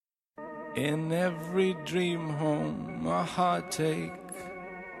In every dream home a heartache,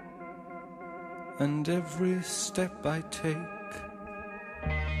 and every step I take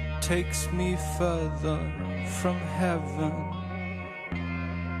takes me further from heaven.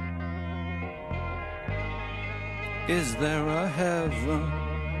 Is there a heaven?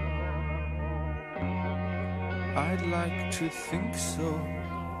 I'd like to think so.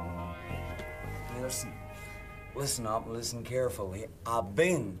 Listen up, listen carefully. I've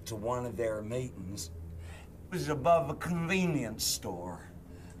been to one of their meetings. It was above a convenience store.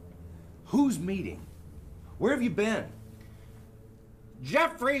 Whose meeting? Where have you been?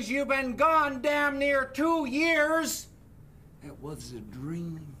 Jeffries, you've been gone damn near 2 years. It was a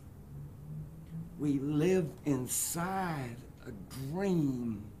dream. We live inside a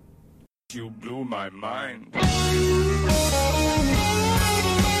dream. You blew my mind.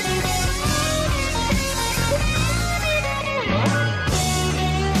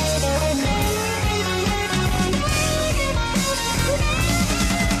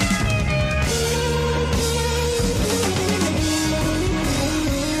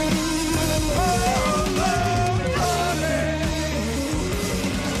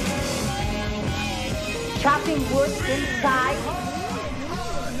 Chopping wood inside.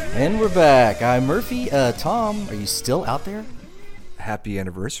 And we're back. I'm Murphy. Tom, are you still out there? Happy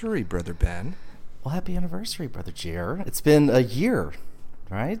anniversary, Brother Ben. Well, happy anniversary, Brother Jer. It's been a year,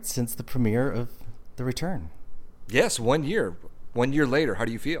 right, since the premiere of The Return. Yes, 1 year. 1 year later, how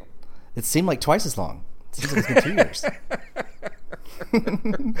do you feel? It seemed like twice as long. It seems like it's been 2 years.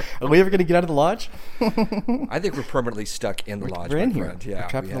 Are we ever going to get out of the lodge? I think we're permanently stuck in the lodge. We're in here. Yeah, we're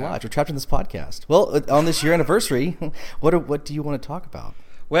trapped in the lodge. We're trapped in this podcast. Well, on this year anniversary, what do you want to talk about?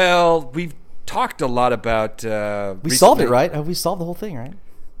 Well, we've talked a lot about... we solved it, right? We solved the whole thing, right?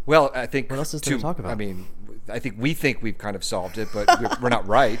 Well, I think... What else is there to talk about? I mean, I think we've kind of solved it, but we're not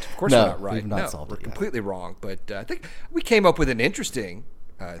right. Of course no, we're not right. We've not solved we're it, completely wrong. But I think we came up with an interesting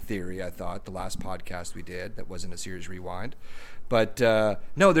theory, I thought, the last podcast we did that wasn't a series rewind. But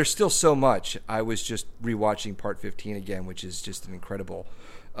no, there's still so much. I was just rewatching part 15 again, which is just an incredible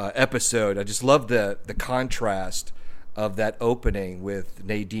episode. I just love the contrast of that opening with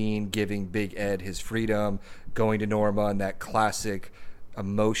Nadine giving Big Ed his freedom, going to Norma, and that classic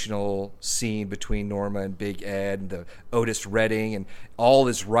emotional scene between Norma and Big Ed, and the Otis Redding, and all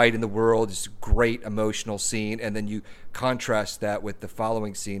is right in the world. It's a great emotional scene. And then you contrast that with the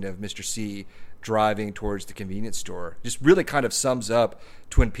following scene of Mr. C driving towards the convenience store. Just really kind of sums up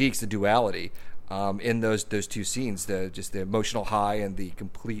Twin Peaks, the duality in those two scenes, just the emotional high and the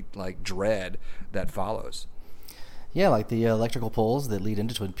complete dread that follows. Yeah, like the electrical poles that lead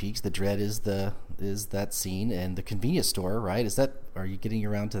into Twin Peaks. The dread is that scene, and the convenience store, right? Are you getting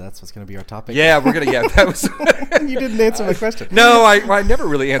around to that's what's going to be our topic? Yeah, we're gonna get that was. You didn't answer my question. No, I never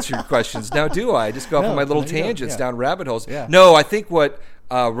really answer your questions. Now, do I? Just go off on my little tangents down rabbit holes. Yeah. No, I think what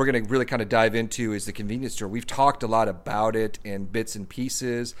we're going to really kind of dive into is the convenience store. We've talked a lot about it in bits and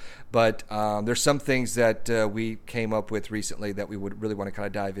pieces, but there's some things that we came up with recently that we would really want to kind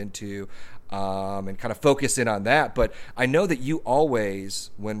of dive into and kind of focus in on that. But I know that you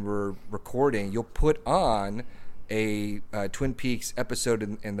always, when we're recording, you'll put on a Twin Peaks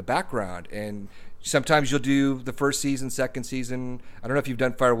episode in the background, and sometimes you'll do the first season, second season. I don't know if you've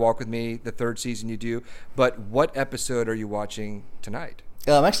done Fire Walk with Me, the third season you do, but what episode are you watching tonight?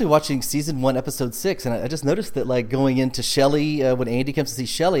 I'm actually watching season 1, episode 6, and I just noticed that going into Shelley, when Andy comes to see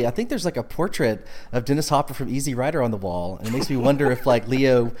Shelley, I think there's a portrait of Dennis Hopper from Easy Rider on the wall, and it makes me wonder if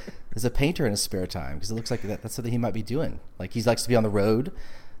Leo is a painter in his spare time, because it looks like that's something he might be doing. He likes to be on the road.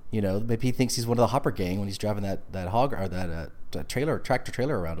 Maybe he thinks he's one of the Hopper gang when he's driving that hog or that tractor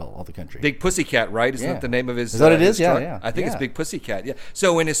trailer around all the country. Big Pussycat, right? Isn't that the name of his? Is that what it is? Truck? Yeah. I think it's Big Pussycat. Yeah.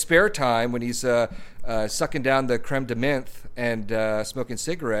 So in his spare time, when he's sucking down the creme de menthe and smoking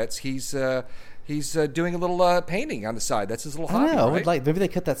cigarettes, he's doing a little painting on the side. That's his little hobby. I know. Right? Maybe they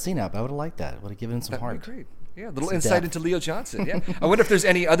cut that scene out. I would have liked that. Would have given him some heart. Great. Yeah, a little insight into Leo Johnson. Yeah. I wonder if there's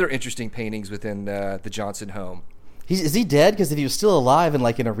any other interesting paintings within the Johnson home. Is he dead? Because if he was still alive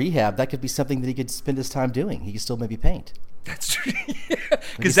and in a rehab, that could be something that he could spend his time doing. He could still maybe paint. That's true.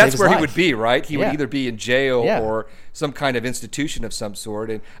 Because that's where he would be, right? He would either be in jail or some kind of institution of some sort.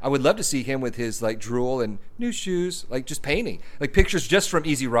 And I would love to see him with his drool and new shoes, just painting, pictures just from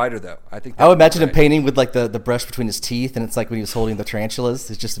Easy Rider, though. I would imagine him painting with the brush between his teeth, and it's like when he was holding the tarantulas.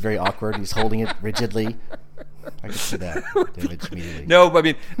 It's just very awkward. He's holding it rigidly. I can see that image immediately. No,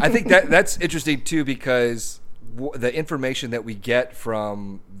 but I think that's interesting too, because the information that we get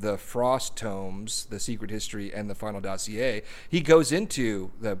from the Frost tomes, the Secret History and the Final Dossier, he goes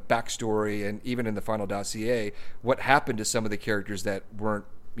into the backstory, and even in the Final Dossier, what happened to some of the characters that weren't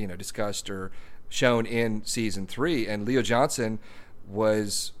discussed or shown in season 3, and Leo Johnson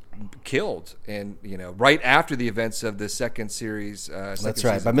was killed, and right after the events of the second series. That's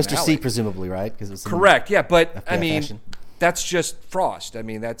right, by Mr. C, presumably, right? Because it's correct. Yeah, but FBI I mean, fashion. that's just Frost. I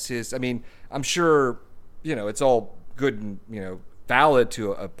mean, that's his. I mean, I'm sure it's all good and valid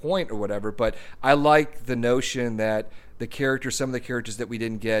to a point or whatever. But I like the notion that some of the characters that we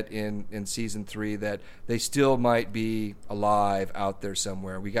didn't get in season 3, that they still might be alive out there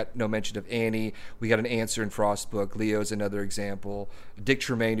somewhere. We got no mention of Annie. We got an answer in Frost's book. Leo's another example. Dick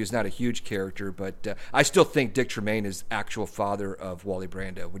Tremaine, who's not a huge character, but I still think Dick Tremaine is actual father of Wally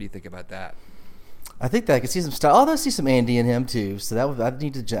Brando. What do you think about that? I think that I could see some stuff. Although I see some Andy in him too, so I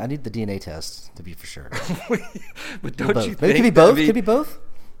need the DNA test to be for sure. But don't you think Maybe it could be both? Could be both?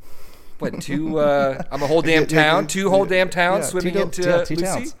 What, two? I'm a whole damn town. Two whole damn towns swimming into two Lucy?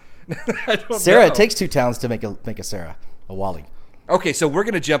 towns. I don't Sarah, know. it takes 2 towns to make a Sarah, a Wally. Okay, so we're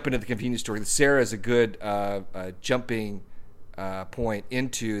going to jump into the convenience store. Sarah is a good jumping point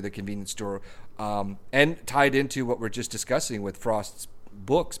into the convenience store, and tied into what we're just discussing with Frost's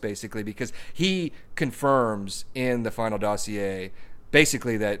books, basically, because he confirms in the final dossier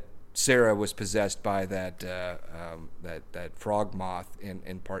basically that Sarah was possessed by that frog moth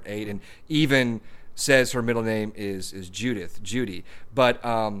in part 8, and even says her middle name is Judy. But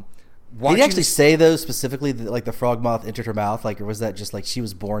did he actually say those specifically, that, like the frog moth entered her mouth, or was that just like she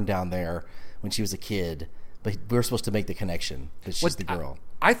was born down there when she was a kid? But we're supposed to make the connection that she's the girl.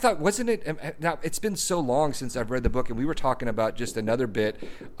 I thought, wasn't it? Now, it's been so long since I've read the book, and we were talking about just another bit.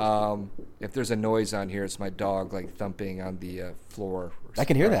 If there's a noise on here, it's my dog thumping on the floor. I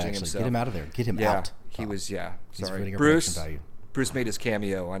can hear that, actually. Himself. Get him out of there. Get him out. He was, He's sorry. ruining our Bruce production value. Bruce made his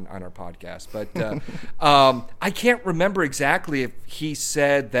cameo on our podcast. But I can't remember exactly if he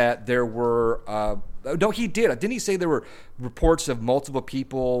said that there were... no, he did. Didn't he say there were reports of multiple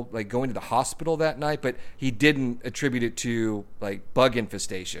people going to the hospital that night? But he didn't attribute it to bug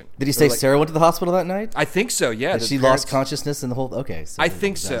infestation. Did he say Sarah went to the hospital that night? I think so. Yeah. That she lost consciousness in the whole. Okay, so I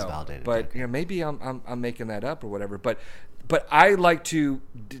think so. Validated. But okay. Maybe I'm making that up or whatever. But I like to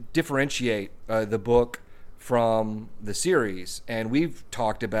differentiate the book from the series, and we've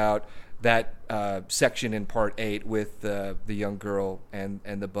talked about that section in part 8 with the young girl and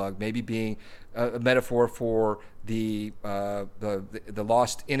the bug maybe being a metaphor for the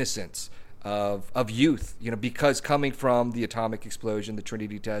lost innocence of youth, because coming from the atomic explosion, the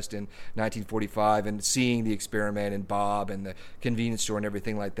Trinity test in 1945, and seeing the experiment and Bob and the convenience store and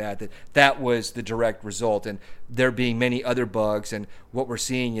everything like that was the direct result. And there being many other bugs, and what we're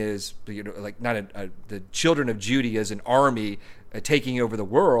seeing is not the children of Judy as an army taking over the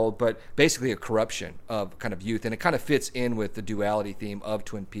world, but basically a corruption of kind of youth. And it kind of fits in with the duality theme of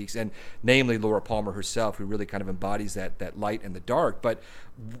Twin Peaks, and namely Laura Palmer herself, who really kind of embodies that light and the dark. But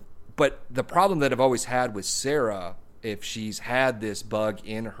the problem that I've always had with Sarah, if she's had this bug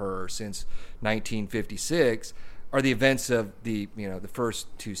in her since 1956, are the events of the first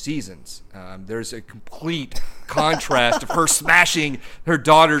 2 seasons. There's a complete contrast of her smashing her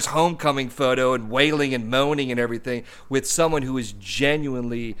daughter's homecoming photo and wailing and moaning and everything with someone who is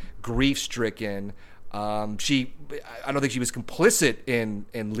genuinely grief-stricken. I don't think she was complicit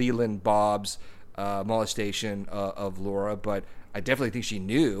in Leland Bob's molestation of Laura, but I definitely think she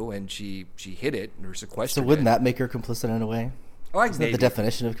knew, and she hid it or sequestered it. So wouldn't that make her complicit in a way? Isn't that the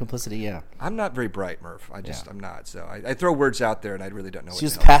definition of complicity? Yeah. I'm not very bright, Murph. I'm not. So I throw words out there, and I really don't know. She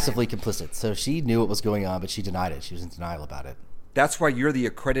was passively complicit, so she knew what was going on, but she denied it. She was in denial about it. That's why you're the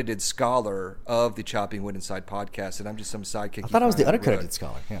accredited scholar of the Chopping Wood Inside podcast, and I'm just some sidekick. I thought I was the unaccredited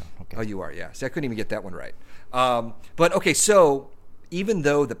scholar. Yeah. Okay. Oh, you are. Yeah. See, I couldn't even get that one right. But okay, so even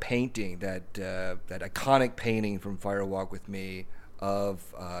though the painting, that iconic painting from Fire Walk with Me of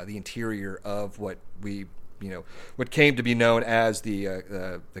the interior of what came to be known as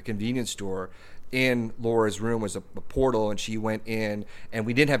the convenience store in Laura's room was a portal, and she went in, and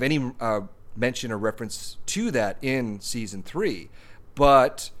we didn't have any mention or reference to that in season 3.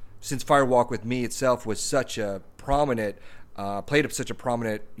 But since Fire Walk with Me itself was such a prominent, played up such a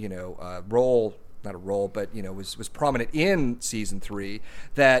prominent, role, not a role, but was prominent in season 3,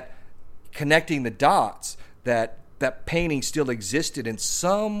 that connecting the dots, that painting still existed, and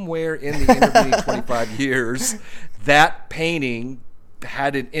somewhere in the intervening 25 years, that painting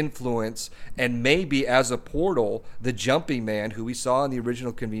had an influence, and maybe as a portal, the jumping man who we saw in the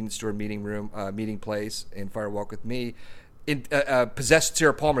original convenience store meeting place in Fire Walk with Me, possessed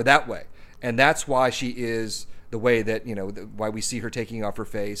Sarah Palmer that way. And that's why she is the way that, why we see her taking off her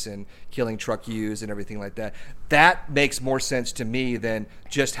face and killing truck U's and everything like that. That makes more sense to me than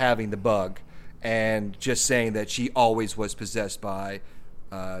just having the bug and just saying that she always was possessed by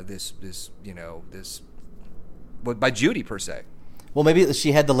by Judy per se. Well, maybe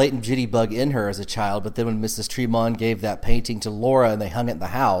she had the latent Judy bug in her as a child, but then when Mrs. Tremont gave that painting to Laura and they hung it in the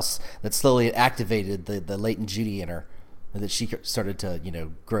house, that slowly activated the latent Judy in her, and that she started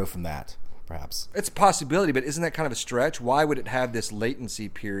to, grow from that, perhaps. It's a possibility, but isn't that kind of a stretch? Why would it have this latency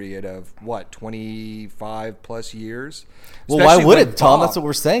period of, 25 plus years? Well, why would it, Tom? That's what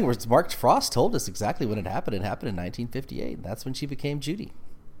we're saying. Mark Frost told us exactly when it happened. It happened in 1958. That's when she became Judy.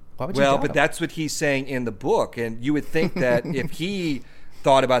 Well, but that's what he's saying in the book, and you would think that if he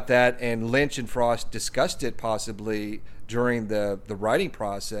thought about that and Lynch and Frost discussed it possibly during the writing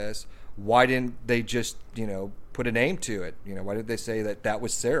process, why didn't they just, put a name to it? Why did they say that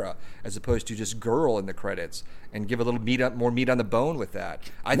was Sarah as opposed to just girl in the credits and give a little more meat on the bone with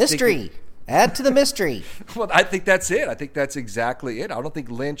that? Mystery. Add to the mystery. Well, I think that's it. I think that's exactly it. I don't think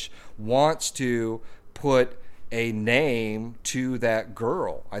Lynch wants to put a name to that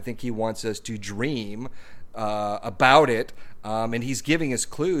girl. I think he wants us to dream about it, and he's giving us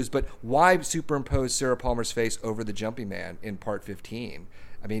clues. But why superimpose Sarah Palmer's face over the Jumping Man in part 15?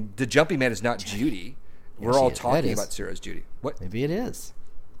 I mean, the Jumping Man is not Judy. We're all talking about Sarah's Judy. What? Maybe it is.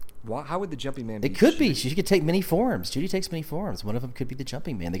 How would the Jumping Man be? It could be. She could take many forms. Judy takes many forms. One of them could be the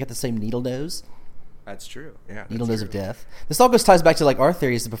Jumping Man. They got the same needle nose. That's true. Yeah, needle nose of death. This all ties back to our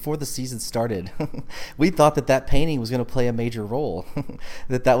theories that before the season started, we thought that painting was going to play a major role,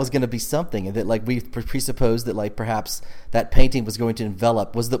 that was going to be something, and that we presupposed that perhaps that painting was going to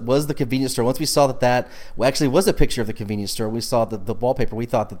envelop was the convenience store. Once we saw that actually was a picture of the convenience store, we saw the wallpaper. We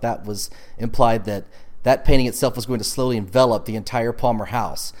thought that was implied that painting itself was going to slowly envelop the entire Palmer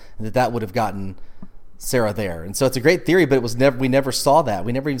house, and that would have gotten Sarah there. And so it's a great theory, but we never saw that.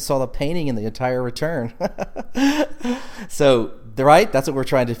 We never even saw the painting in the entire return. So, right? That's what we're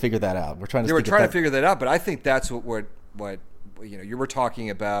trying to figure that out. We're trying to figure that out, but I think that's what you were talking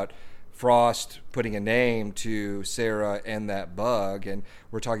about, Frost putting a name to Sarah and that bug, and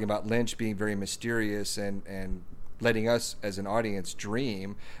we're talking about Lynch being very mysterious and letting us as an audience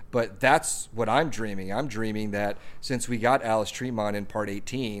dream. But that's what I'm dreaming. I'm dreaming that since we got Alice Tremont in part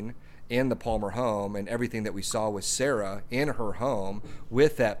 18 in the Palmer home, and everything that we saw with Sarah in her home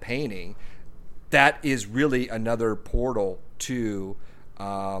with that painting, that is really another portal to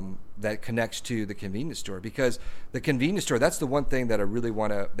that connects to the convenience store. Because the convenience store, that's the one thing that I really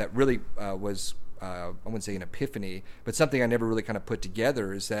want to, that really was, I wouldn't say an epiphany, but something I never really kind of put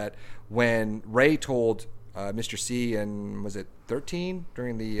together, is that when Ray told Mr. C and was it 13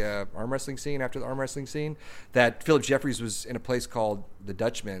 during the arm wrestling scene, after the arm wrestling scene, that Philip Jeffries was in a place called the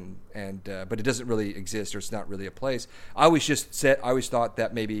Dutchman, and but it doesn't really exist, or it's not really a place. I always thought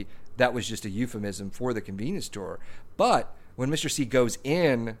that maybe that was just a euphemism for the convenience store. But when Mr. C goes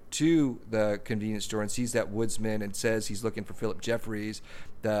in to the convenience store and sees that woodsman and says he's looking for Philip Jeffries,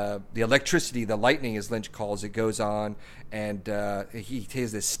 the electricity, the lightning, as Lynch calls it, goes on, and he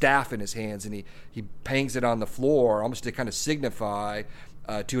has this staff in his hands, and he bangs it on the floor almost to kind of signify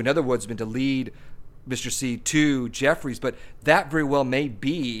to another woodsman to lead Mr. C to Jeffries. But that very well may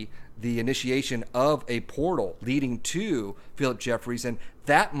be the initiation of a portal leading to Philip Jeffries, and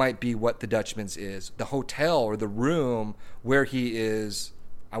that might be what the Dutchman's is, the hotel or the room where he is,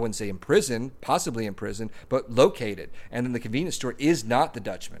 I wouldn't say imprisoned, possibly imprisoned, but located. And then the convenience store is not the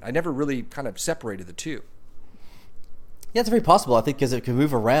Dutchman. I never really kind of separated the two. Yeah, it's very possible. I think because it can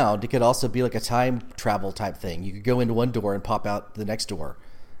move around, it could also be like a time travel type thing. You could go into one door and pop out the next door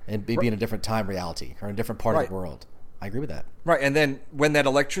and be in a different time reality or in a different part of the world. I agree with that. Right, and then when that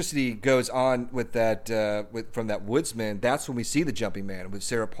electricity goes on with that, from that woodsman, that's when we see the Jumping Man with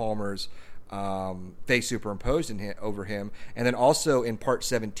Sarah Palmer's face superimposed over him. And then also in part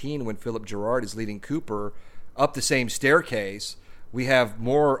 17, when Philip Gerard is leading Cooper up the same staircase, we have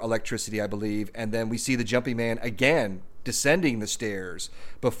more electricity, I believe, and then we see the Jumping Man again descending the stairs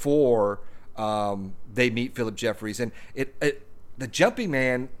before they meet Philip Jeffries. And the Jumping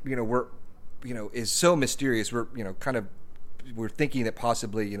Man, is so mysterious. We're thinking that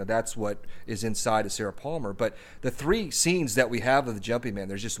possibly, that's what is inside of Sarah Palmer. But the three scenes that we have of the Jumping Man,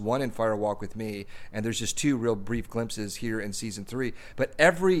 there's just one in Fire Walk with Me, and there's just two real brief glimpses here in season 3. But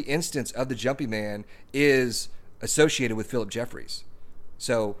every instance of the Jumping Man is associated with Philip Jeffries.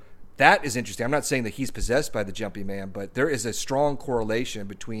 So that is interesting. I'm not saying that he's possessed by the Jumping Man, but there is a strong correlation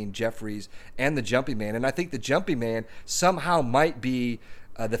between Jeffries and the Jumping Man. And I think the Jumping Man somehow might be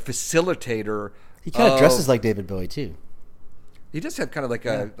the facilitator. He kind of dresses like David Bowie too. He does have kind of like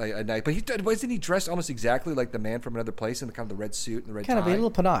a night, but wasn't he dressed almost exactly like the Man from Another Place in the kind of the red suit and the red tie? Kind of a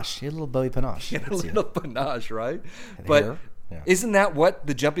little panache, a little Bowie panache. A little panache, right? But isn't that what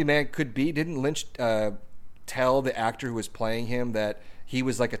the Jumping Man could be? Didn't Lynch tell the actor who was playing him that he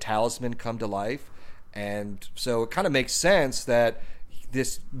was like a talisman come to life. And so it kind of makes sense that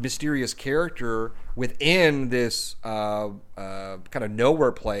this mysterious character within this kind of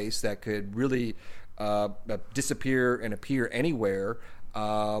nowhere place that could really disappear and appear anywhere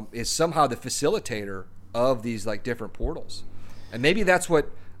is somehow the facilitator of these like different portals. And maybe that's what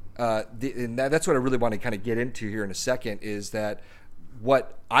that's what I really want to kind of get into here in a second, is that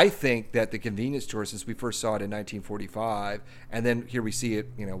what I think that the convenience store, since we first saw it in 1945, and then here we see it,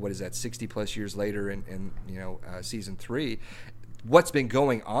 60 plus years later in season 3, what's been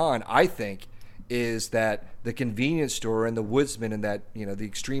going on, I think, is that the convenience store and the woodsman and that, the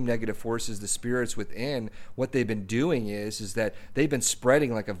extreme negative forces, the spirits within, what they've been doing is that they've been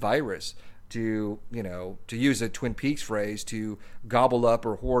spreading like a virus to use a Twin Peaks phrase, to gobble up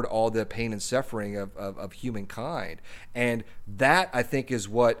or hoard all the pain and suffering of humankind. And that, I think, is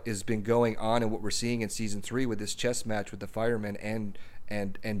what has been going on and what we're seeing in season 3 with this chess match with the firemen and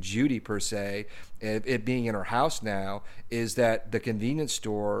Judy, per se, it being in her house now, is that the convenience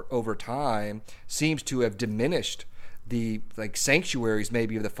store over time seems to have diminished the like sanctuaries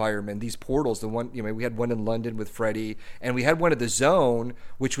maybe of the firemen, these portals. The one, we had one in London with Freddie, and we had one at the Zone,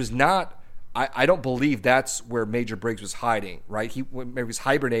 which was not, I don't believe that's where Major Briggs was hiding, right? He was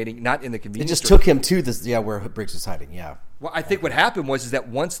hibernating, not in the convenience store. It just took him to this, where Briggs was hiding, yeah. Well, I think what happened was that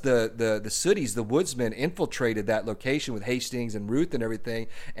once the Sooties, the woodsmen, infiltrated that location with Hastings and Ruth and everything,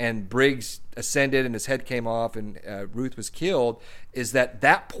 and Briggs ascended and his head came off and Ruth was killed, is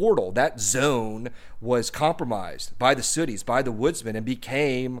that portal, that zone, was compromised by the Sooties, by the woodsmen, and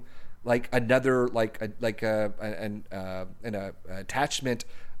became like another an attachment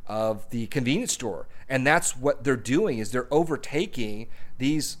of the convenience store. And that's what they're doing, is they're overtaking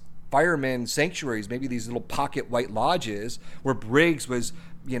these firemen sanctuaries, maybe these little pocket white lodges where Briggs was,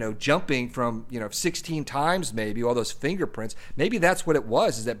 jumping from, 16 times, maybe all those fingerprints. Maybe that's what it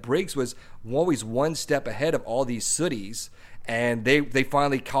was, is that Briggs was always one step ahead of all these Sooties, and they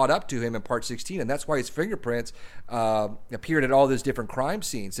finally caught up to him in part 16, and that's why his fingerprints appeared at all those different crime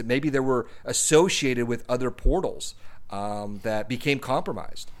scenes, that maybe they were associated with other portals that became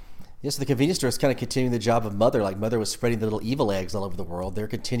compromised. Yes, the convenience store is kind of continuing the job of Mother. Like Mother was spreading the little evil eggs all over the world. They're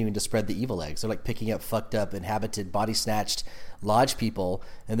continuing to spread the evil eggs. They're like picking up fucked up, inhabited, body snatched lodge people,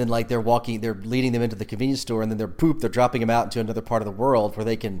 and then like they're leading them into the convenience store, and then they're dropping them out into another part of the world where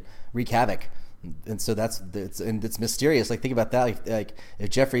they can wreak havoc. And so it's mysterious. Like think about that. Like if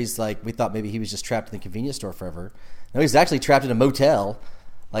Jeffrey's like, we thought maybe he was just trapped in the convenience store forever. No, he's actually trapped in a motel.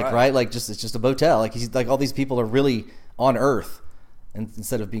 Like right? Like it's just a motel. Like he's like all these people are really on Earth. And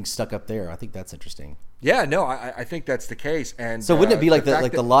instead of being stuck up there. I think that's interesting. Yeah, no, I think that's the case. And so wouldn't it be like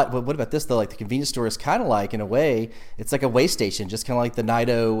the lot? But what about this though? Like the convenience store is kind of like, in a way, it's like a way station, just kind of like the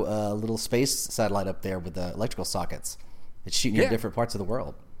Nido little space satellite up there with the electrical sockets. It's shooting in different parts of the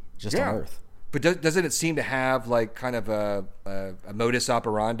world, just on Earth. But doesn't it seem to have like kind of a modus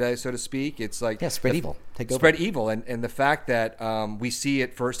operandi, so to speak? It's like spread evil, take over. Spread evil, and the fact that we see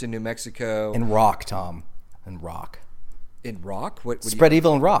it first in New Mexico, in rock, Tom, and rock. In rock? What spread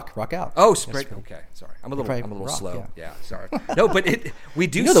evil and rock out. Oh, spread. Okay, sorry, I'm a little rock, slow. Yeah, sorry. No, but we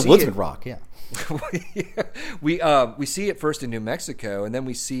do. The woodsman rock. Yeah. We see it first in New Mexico, and then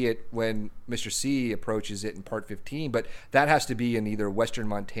we see it when Mr. C approaches it in part 15. But that has to be in either western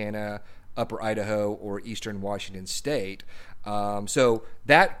Montana, upper Idaho, or eastern Washington State. So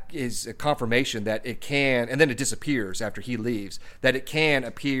that is a confirmation that it can, and then it disappears after he leaves, that it can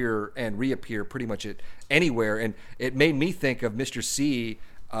appear and reappear pretty much at anywhere. And it made me think of Mr. C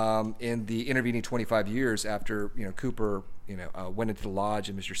in the intervening 25 years after Cooper went into the lodge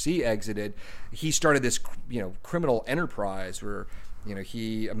and Mr. C exited. He started this criminal enterprise where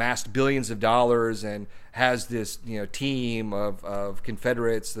he amassed billions of dollars and has this team of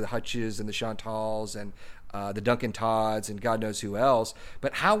Confederates, the Hutches and the Chantals and the Duncan Todds and God knows who else.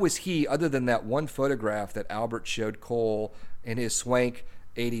 But how was he, other than that one photograph that Albert showed Cole in his swank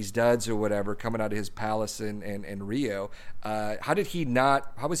 80s duds or whatever coming out of his palace in Rio, how was he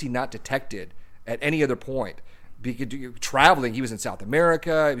not detected at any other point? Traveling, he was in South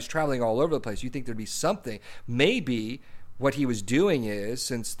America, he was traveling all over the place. You think there'd be something. Maybe what he was doing is,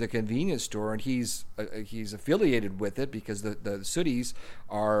 since the convenience store, and he's affiliated with it because the Sooties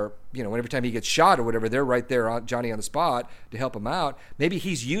are, every time he gets shot or whatever, they're right there, Johnny on the spot to help him out. Maybe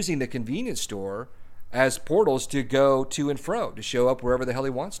he's using the convenience store as portals to go to and fro, to show up wherever the hell he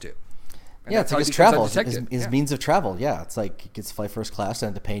wants to. And it's like his travel, his means of travel. Yeah, it's like he gets to fly first class, doesn't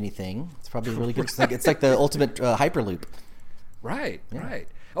have to pay anything. It's probably really good. It's like the ultimate Hyperloop. Right, right.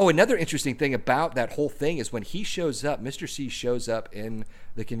 Oh, another interesting thing about that whole thing is when he shows up, Mr. C shows up in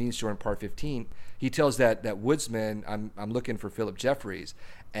the convenience store in part 15, he tells that woodsman, I'm looking for Philip Jeffries.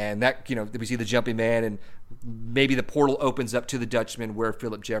 And that, we see the jumping man, and maybe the portal opens up to the Dutchman where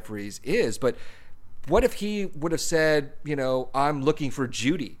Philip Jeffries is. But what if he would have said, I'm looking for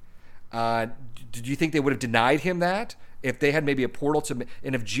Judy? Did you think they would have denied him that? If they had maybe a portal to,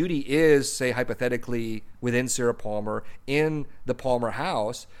 and if Judy is, say, hypothetically within Sarah Palmer in the Palmer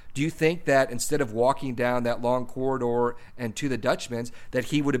house, do you think that instead of walking down that long corridor and to the Dutchman's, that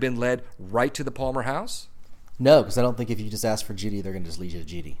he would have been led right to the Palmer house? No, because I don't think if you just ask for Judy, they're going to just lead you to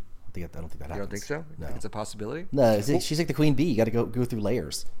Judy. I don't think that happens. You don't think so? No. Think it's a possibility? No, she's like the queen bee. You got to go through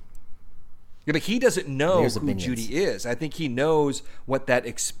layers. Yeah, but he doesn't know Layers of who minions. Judy is. I think he knows what that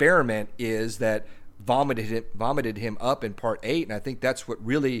experiment is that vomited him up in part 8, and I think that's what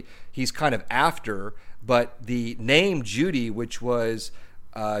really he's kind of after. But the name Judy, which was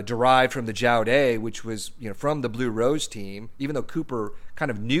derived from the Jaude, which was from the Blue Rose team, even though Cooper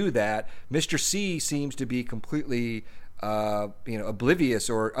kind of knew that, Mr. C seems to be completely oblivious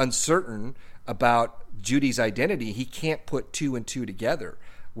or uncertain about Judy's identity. He can't put 2 and 2 together,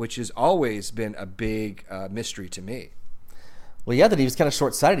 which has always been a big mystery to me. Well, yeah, that he was kind of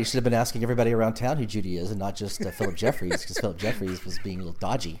short-sighted. He should have been asking everybody around town who Judy is and not just Philip Jeffries, because Philip Jeffries was being a little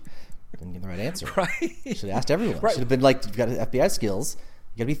dodgy. Didn't get the right answer. Right. Should have asked everyone. Right. Should have been like, you've got FBI skills.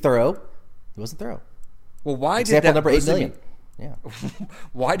 You got to be thorough. He wasn't thorough. Well, why Example did that number 8 bosom- million. Yeah.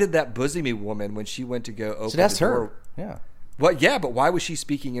 Why did that bosomy woman, when she went to go open Should have asked the her. door? Yeah. Well, yeah, but why was she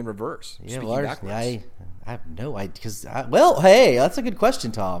speaking in reverse? Yeah, Speaking well, backwards? I have no idea. Well, hey, that's a good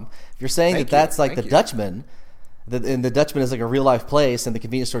question, Tom. If you're saying Thank that's you. like Thank the you. Dutchman, and the Dutchman is like a real life place, and the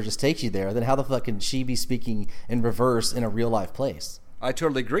convenience store just takes you there, then how the fuck can she be speaking in reverse in a real life place? I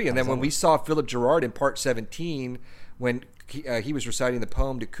totally agree. And then when we saw Philip Gerard in part 17, when he was reciting the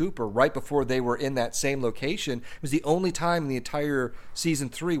poem to Cooper right before they were in that same location, it was the only time in the entire season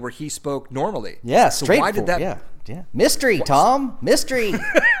 3 where he spoke normally. Yeah, so straight. why did that? Yeah. Mystery, Tom. Mystery.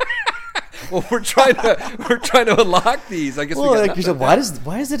 Well, we're trying to unlock these. I guess. Well, we got like you said,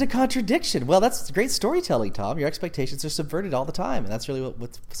 why is it a contradiction? Well, that's great storytelling, Tom. Your expectations are subverted all the time, and that's really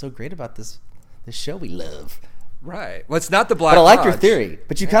what's so great about this show we love. Right. Well, it's not the Black But I like your Lodge. theory.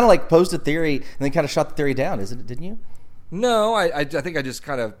 But you kind of like posed a theory and then kind of shot the theory down, didn't you? No, I think I just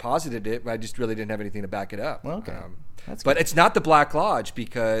kind of posited it, but I just really didn't have anything to back it up. Well, okay. That's but good. it's not the Black Lodge,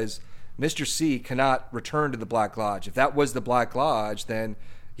 because Mr. C cannot return to the Black Lodge. If that was the Black Lodge, then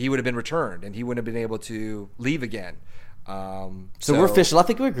he would have been returned, and he wouldn't have been able to leave again. So we're official. I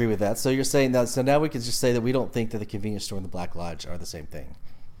think we agree with that. So you're saying that. So now we can just say that we don't think that the convenience store and the Black Lodge are the same thing.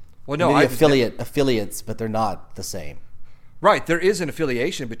 Well, no, Maybe affiliates, but they're not the same. Right, there is an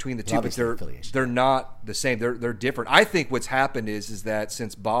affiliation between the two, but Obviously affiliation. they're not the same. They're different. I think what's happened is that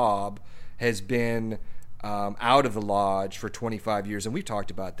since Bob has been out of the lodge for 25 years, and we've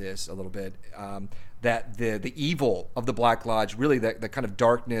talked about this a little bit, that the evil of the Black Lodge, really the kind of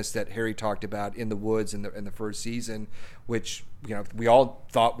darkness that Harry talked about in the woods in the first season, which we all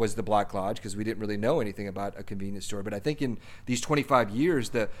thought was the Black Lodge because we didn't really know anything about a convenience store. But I think in these 25 years,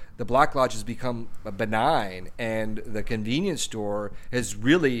 the Black Lodge has become benign, and the convenience store has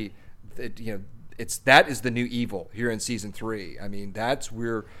really, that is the new evil here in season 3. I mean, that's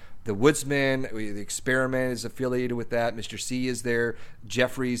where the Woodsman, the Experiment is affiliated with that. Mr. C is there.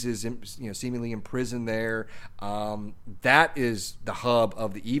 Jeffries is seemingly in prison there. That is the hub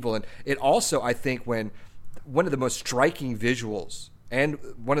of the evil. And it also, I think, when one of the most striking visuals and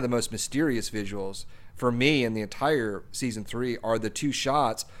one of the most mysterious visuals for me in the entire season 3 are the 2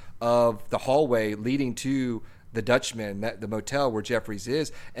 shots of the hallway leading to the Dutchman, the motel where Jeffries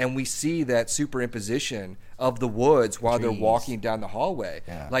is, and we see that superimposition of the woods while they're walking down the hallway.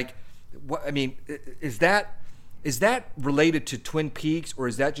 Yeah. Like, what? I mean, is that related to Twin Peaks, or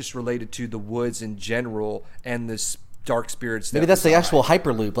is that just related to the woods in general and the dark spirits? Maybe that's the actual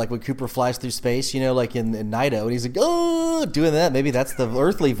Hyperloop, like when Cooper flies through space, like in Nido, and he's like, oh, doing that. Maybe that's the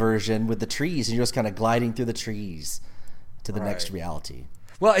earthly version with the trees, and you're just kind of gliding through the trees to the next reality.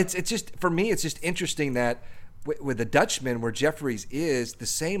 Well, it's just, for me, it's just interesting that with the Dutchman, where Jeffries is, the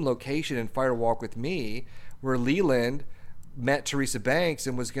same location in Fire Walk with Me, where Leland met Teresa Banks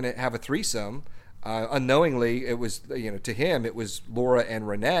and was going to have a threesome. Unknowingly, it was, to him, it was Laura and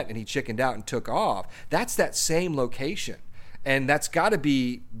Renette, and he chickened out and took off. That's that same location. And that's got to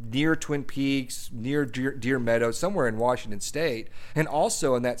be near Twin Peaks, near Deer Meadow, somewhere in Washington State. And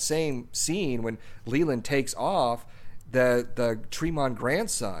also in that same scene when Leland takes off, the Tremont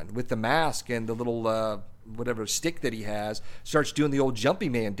grandson with the mask and the little whatever stick that he has starts doing the old Jumpy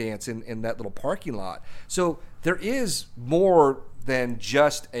Man dance in that little parking lot. So there is more than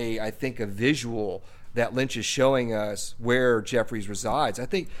just a visual that Lynch is showing us where Jeffries resides. I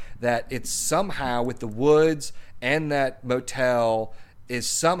think that it's somehow with the woods and that motel is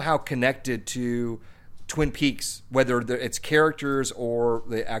somehow connected to Twin Peaks, whether it's characters or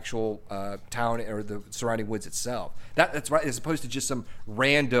the actual town or the surrounding woods itself. That's right, as opposed to just some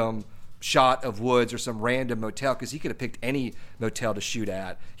random shot of woods or some random motel, because he could have picked any motel to shoot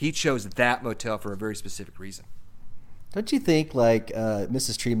at. He chose that motel for a very specific reason. Don't you think like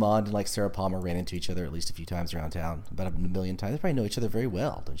Mrs. Tremont and like Sarah Palmer ran into each other at least a few times around town, about a million times? They probably know each other very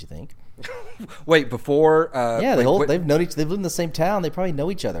well, don't you think? Wait, before? Yeah, they've lived in the same town. They probably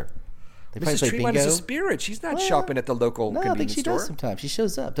know each other. They probably Mrs. play Tremont bingo. is a spirit. She's not shopping at the local No, I convenience think she store. does sometimes. She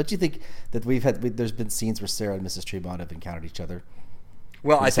shows up. Don't you think that there's been scenes where Sarah and Mrs. Tremont have encountered each other?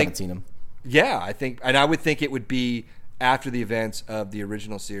 Well, We I just think haven't seen them. Yeah, and I would think it would be after the events of the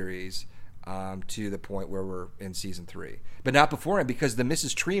original series, to the point where we're in season 3, but not beforehand, because the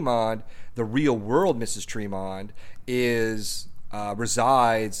Mrs. Tremont, the real world Mrs. Tremont,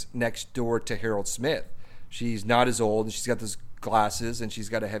 resides next door to Harold Smith. She's not as old, and she's got those glasses, and she's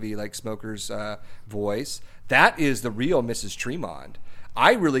got a heavy like smoker's voice. That is the real Mrs. Tremont.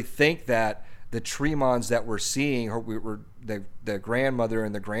 I really think that the Tremonts that we're seeing, the grandmother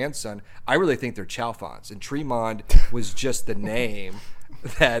and the grandson, I really think they're Chalfonts, and Tremont was just the name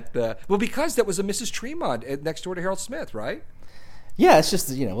that. Because that was a Mrs. Tremont next door to Harold Smith, right? Yeah, it's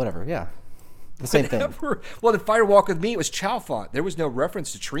just whatever. Yeah, the same thing. Well, in Fire Walk with Me, it was Chalfont. There was no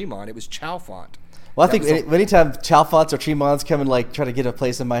reference to Tremont. It was Chalfont. Well, I think anytime Chalfonts or Tremonts come and like try to get a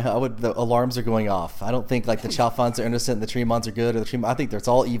place in my house, the alarms are going off. I don't think like the Chalfonts are innocent and the Tremonts are good, or I think it's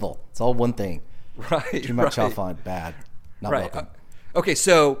all evil. It's all one thing. Right. Tremont, Chalfont, bad. Not welcome. Okay,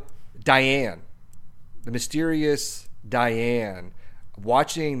 so Diane, the mysterious Diane,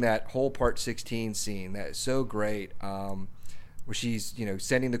 watching that whole part 16 scene, that is so great, where she's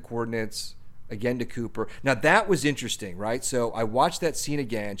sending the coordinates again to Cooper. Now that was interesting, right? So I watched that scene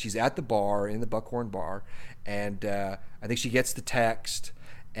again. She's at the bar, in the Buckhorn bar, and I think she gets the text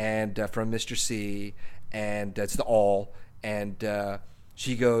and from Mr. C, and it's the all, and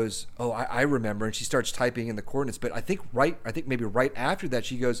she goes, "Oh, I remember," and she starts typing in the coordinates. But I think maybe right after that,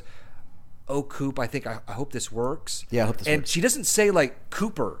 she goes, "Oh, Coop, I hope this works." Yeah, I hope this works. And she doesn't say like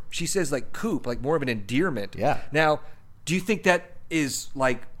Cooper. She says like Coop, like more of an endearment. Yeah. Now, do you think that is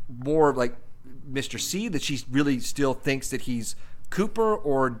like more like Mr. C, that she really still thinks that he's Cooper,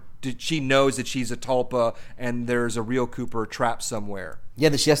 or did she knows that she's a tulpa and there's a real Cooper trapped somewhere? Yeah,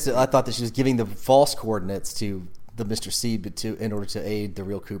 that she has to. I thought that she was giving the false coordinates to the Mr. C, but in order to aid the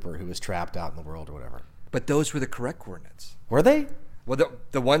real Cooper who was trapped out in the world or whatever. But those were the correct coordinates. Were they? Well,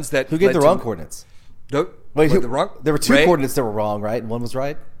 the ones that who gave the wrong coordinates? The wrong. There were two Ray, coordinates that were wrong, right? And one was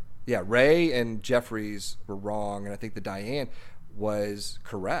right. Yeah, Ray and Jeffries were wrong, and I think the Diane was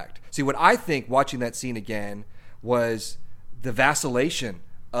correct. See, what I think watching that scene again was the vacillation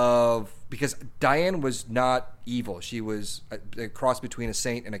of, because Diane was not evil. She was a cross between a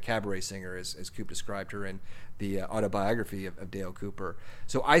saint and a cabaret singer, as Coop described her in the autobiography of Dale Cooper.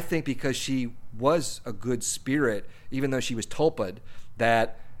 So I think because she was a good spirit, even though she was tulpa'd,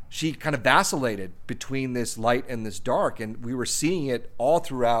 that she kind of vacillated between this light and this dark, and we were seeing it all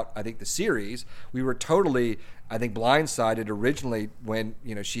throughout, I think, the series. We were totally, I think, blindsided originally when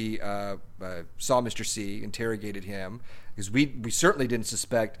she saw Mr. C, interrogated him, because we certainly didn't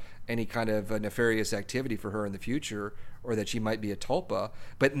suspect any kind of nefarious activity for her in the future, or that she might be a tulpa.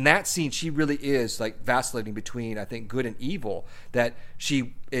 But in that scene, she really is like vacillating between, I think, good and evil, that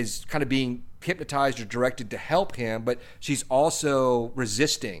she is kind of being hypnotized or directed to help him, but she's also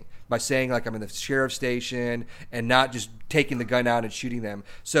resisting by saying, like, I'm in the sheriff's station, and not just taking the gun out and shooting them.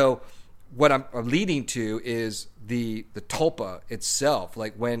 So what I'm leading to is the tulpa itself,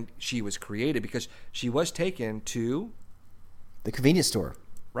 like when she was created, because she was taken to the convenience store.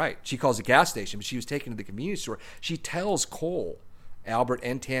 Right. She calls a gas station, but she was taken to the convenience store. She tells Cole, Albert,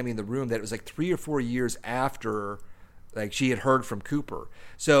 and Tammy in the room that it was like 3 or 4 years after, like, she had heard from Cooper.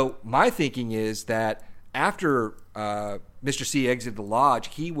 So my thinking is that after Mr. C exited the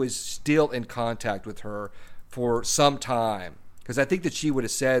lodge, he was still in contact with her for some time, because I think that she would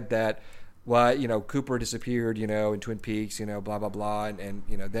have said that, well, Cooper disappeared, in Twin Peaks, blah blah blah, and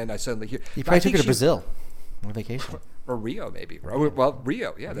then I suddenly hear he probably took her to Brazil on vacation. Or Rio, maybe. Well,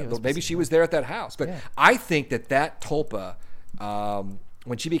 Rio, yeah. Maybe she was there at that house. But yeah. I think that tulpa,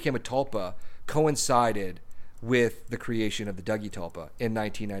 when she became a tulpa, coincided with the creation of the Dougie tulpa in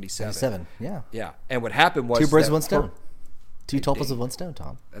 1997. Yeah. Yeah. And what happened was 2 birds with 1 stone. 2 tulpas with 1 stone,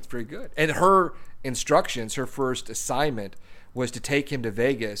 Tom. That's very good. And her instructions, her first assignment, was to take him to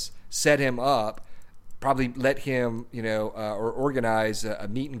Vegas, set him up, probably let him, or organize a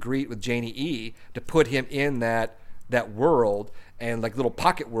meet and greet with Janie E to put him in that world and like little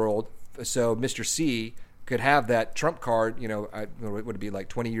pocket world, so Mr. C could have that trump card. Would it be like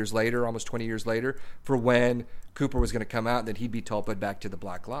 20 years later, almost 20 years later, for when Cooper was going to come out, and then he'd be tulpaed back to the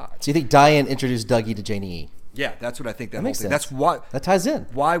Black Lodge. So you think Diane introduced Dougie to Janie E? Yeah, that's what I think. That makes whole thing. sense. That's what that ties in.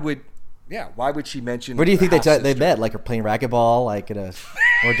 Why would she mention? Where do you think her they met? Like, playing racquetball, like at a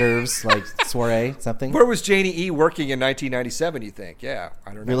hors d'oeuvres, like soiree, something. Where was Janie E working in 1997? You think? Yeah, I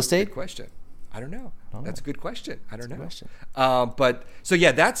don't know. Real estate? Good question. I don't know. That's a good question. I don't know. Question. But so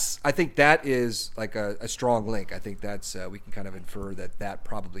yeah, I think that is like a strong link. I think that's we can kind of infer that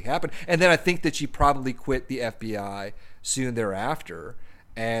probably happened. And then I think that she probably quit the FBI soon thereafter,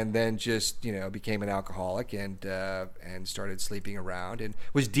 and then just became an alcoholic and started sleeping around and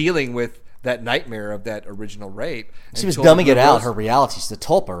was dealing with that nightmare of that original rape. She was dumbing it out, her reality. She's a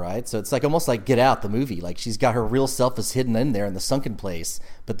tulpa, right? So it's like almost like Get Out, the movie. Like, she's got her real self is hidden in there in the sunken place,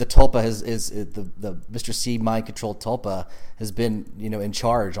 but the tulpa is the Mr. C mind-controlled tulpa has been, in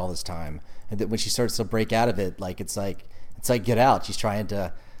charge all this time. And that when she starts to break out of it, like it's like Get Out. She's trying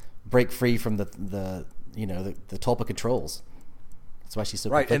to break free from the tulpa controls. That's why she's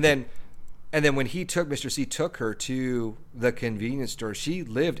so right. conflicted. And then when Mr. C took her to the convenience store, she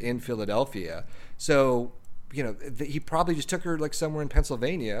lived in Philadelphia. So, he probably just took her like somewhere in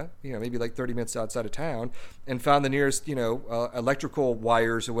Pennsylvania, maybe like 30 minutes outside of town, and found the nearest, electrical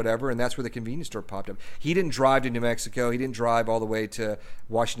wires or whatever. And that's where the convenience store popped up. He didn't drive to New Mexico. He didn't drive all the way to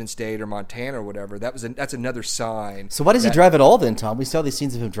Washington State or Montana or whatever. That's another sign. So why does he drive at all then, Tom? We saw these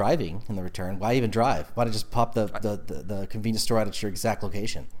scenes of him driving in The Return. Why even drive? Why not just pop the convenience store out at your exact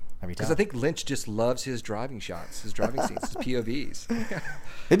location? Because I think Lynch just loves his driving shots, his driving scenes, his POVs.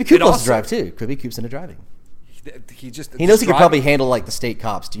 Maybe Coop loves to drive too. Could be Coop's into driving. He knows he could probably handle like the state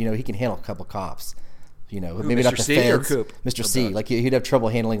cops. He can handle a couple cops. Maybe Mr. not the C feds. or Coop? Mr. C. Like, he'd have trouble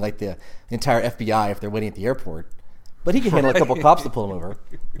handling like the entire FBI if they're waiting at the airport. But he can handle a couple cops to pull him over.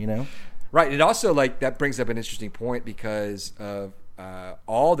 Right. And also, like, that brings up an interesting point because of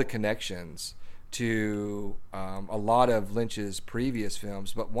all the connections to a lot of Lynch's previous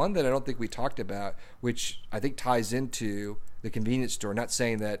films, but one that I don't think we talked about, which I think ties into the convenience store, not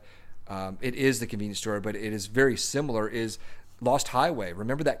saying that it is the convenience store, but it is very similar, is Lost Highway.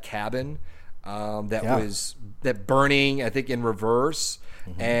 Remember that cabin was burning, I think, in reverse,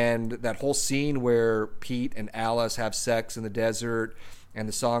 and that whole scene where Pete and Alice have sex in the desert, and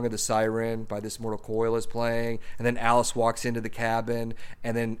the Song of the Siren by This Mortal Coil is playing, and then Alice walks into the cabin,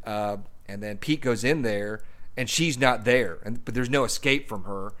 and then Pete goes in there, and she's not there, but there's no escape from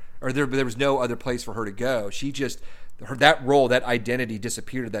her, or there was no other place for her to go. She just, that role, that identity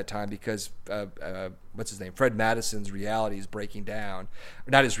disappeared at that time because what's his name? Fred Madison's reality is breaking down.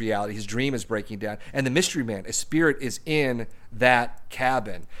 Or not his reality, his dream is breaking down. And the mystery man, a spirit, is in that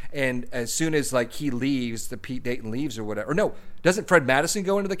cabin. And as soon as like he leaves, the Pete Dayton leaves or whatever. Or no, doesn't Fred Madison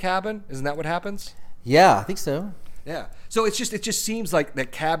go into the cabin? Isn't that what happens? Yeah, I think so. Yeah. So it just seems like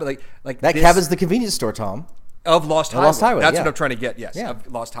that cabin, like that cabin's the convenience store, Tom. Of Lost Highway. Lost Highway. That's yeah. what I'm trying to get. Yes, yeah. Of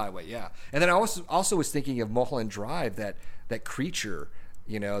Lost Highway. Yeah. And then I also was thinking of Mulholland Drive, that creature,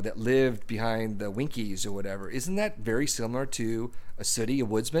 that lived behind the Winkies or whatever. Isn't that very similar to a Sooty, a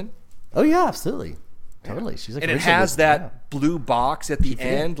woodsman? Oh yeah, absolutely, totally. She's like, and it has that blue box at the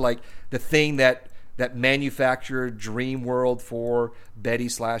end, like the thing that manufactured dream world for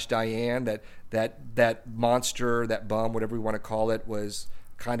Betty/Diane. That monster, that bum, whatever we want to call it, was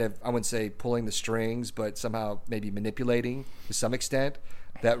kind of, I wouldn't say pulling the strings, but somehow maybe manipulating to some extent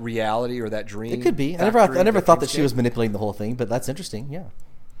that reality or that dream. It could be. I never thought that she was manipulating the whole thing, but that's interesting. Yeah.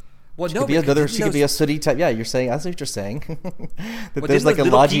 Well, she could be a sooty type. Yeah, you're saying. I see what you're saying. That there's like a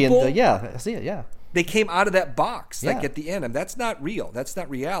logi and yeah, I see it. Yeah. They came out of that box, like at the end. And that's not real. That's not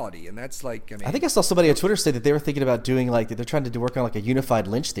reality. And that's like, I think I saw somebody on Twitter say that they were thinking about doing they're trying to work on like a unified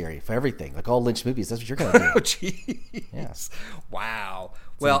Lynch theory for everything, like all Lynch movies. That's what you're going to do. Oh, jeez. Yeah. Wow.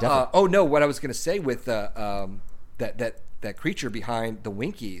 Well, what I was going to say with that creature behind the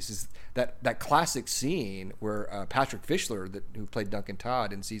Winkies is that classic scene where Patrick Fischler, who played Duncan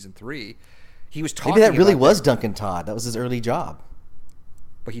Todd in season 3, he was talking. Maybe that really was Duncan Todd. That was his early job.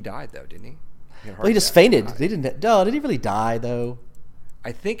 But he died though, didn't he? Well, he just fainted. Did he really die though?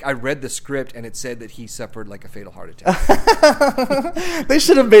 I think I read the script and it said that he suffered like a fatal heart attack. They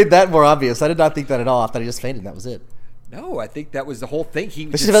should have made that more obvious. I did not think that at all. I thought he just fainted and that was it. No, I think that was the whole thing. He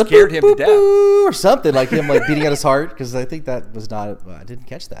just scared him to death. Or something, like him like beating at his heart, because I think that was not, I didn't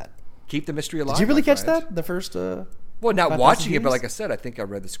catch that. Keep the mystery alive. Did you really catch that? The first well, not watching it, but like I said, I think I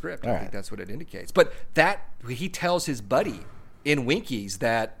read the script. I think that's what it indicates. But he tells his buddy in Winkies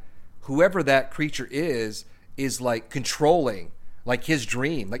that whoever that creature is like controlling like his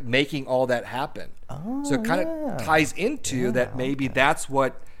dream, like making all that happen. So it kind of ties into that maybe that's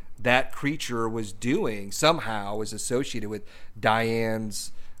what that creature was doing, somehow was associated with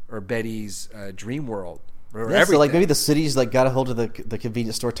Diane's or Betty's dream world. Or everything. So like maybe the city's like got a hold of the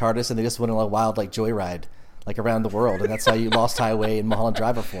convenience store TARDIS and they just went on a wild like joyride like around the world, and that's how you Lost Highway and Mulholland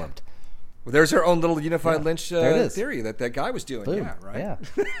Drive are formed. Well, there's our own little unified Lynch theory that guy was doing. Boom. Yeah, right. Yeah.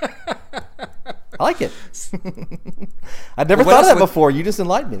 I like it. I'd never thought of that before. You just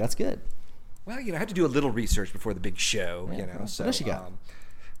enlightened me. That's good. Well, I had to do a little research before the big show. So what else you got?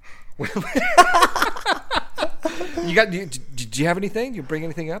 You got? Did you have anything? You bring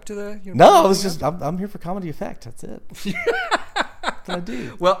anything up to the? No, I was just. I'm here for comedy effect. That's it. That's what I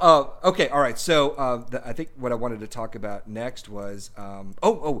do. Well, okay, all right. So I think what I wanted to talk about next was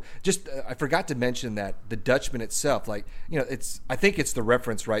I forgot to mention that the Dutchman itself, like I think it's the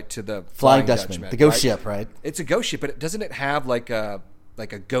reference right to the Flying Dutchman, the ghost ship, right? It's a ghost ship, but doesn't it have like a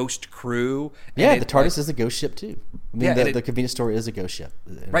ghost crew? Yeah, the TARDIS is a ghost ship too. I mean, the convenience store is a ghost ship,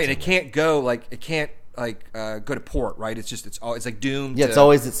 right? And it can't go go to port, right? It's like doomed. Yeah, it's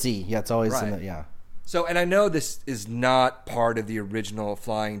always at sea. Yeah, it's always in the, yeah. So, and I know this is not part of the original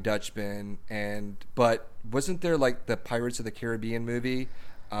Flying Dutchman, but wasn't there like the Pirates of the Caribbean movie?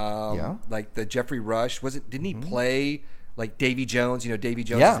 Like the Jeffrey Rush, didn't he play like Davy Jones? Davy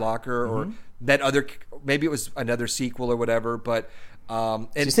Jones' locker, or that other? Maybe it was another sequel or whatever. But do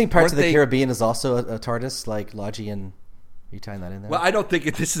you think Pirates of the Caribbean is also a TARDIS, like Logie and? Are you tying that in there? Well, I don't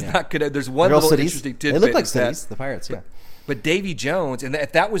think this is not good. There's one little interesting tidbit. They look like cities, the pirates, yeah. But Davy Jones, and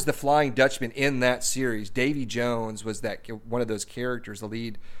if that was the Flying Dutchman in that series, Davy Jones was that one of those characters, the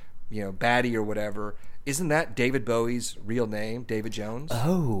lead, baddie or whatever. Isn't that David Bowie's real name, David Jones?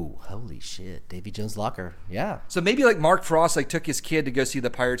 Oh, holy shit. Davy Jones' locker. Yeah. So maybe like Mark Frost took his kid to go see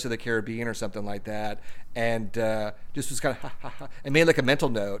the Pirates of the Caribbean or something like that, and just was kind of and made like a mental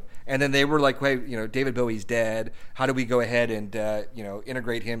note. And then they were like, "Wait, David Bowie's dead. How do we go ahead and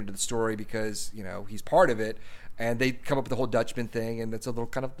integrate him into the story because he's part of it?" And they come up with the whole Dutchman thing, and it's a little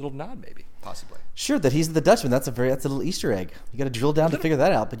nod, maybe, possibly. Sure, that he's the Dutchman. That's a little Easter egg. You got to drill down to figure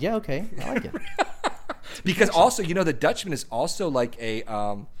that out. But yeah, okay, I like it. Because also, the Dutchman is also like a,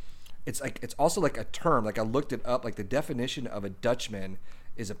 it's also like a term. Like I looked it up. Like the definition of a Dutchman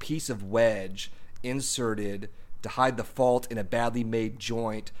is a piece of wedge inserted to hide the fault in a badly made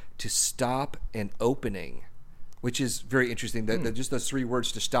joint to stop an opening, which is very interesting. That just those three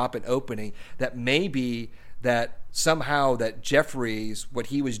words, to stop an opening. That maybe that somehow that Jeffries, what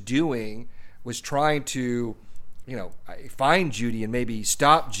he was doing was trying to, find Judy and maybe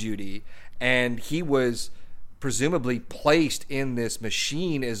stop Judy. And he was presumably placed in this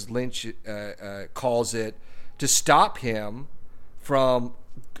machine, as Lynch calls it, to stop him from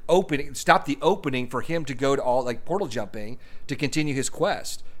stop the opening for him to go to all like portal jumping to continue his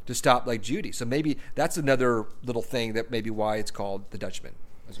quest to stop like Judy. So maybe that's another little thing that maybe why it's called the Dutchman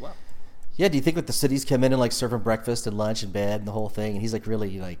as well. Yeah, do you think that the cities come in and like serve him breakfast and lunch and bed and the whole thing, and he's like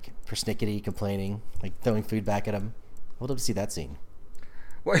really like persnickety, complaining, like throwing food back at him? I would love to see that scene.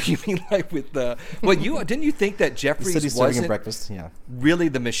 What you mean, like with the? Well, didn't you think that Jeffries wasn't breakfast? Yeah, really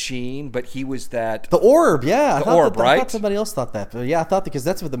the machine, but he was the orb. Yeah, I thought somebody else thought that. But yeah, I thought because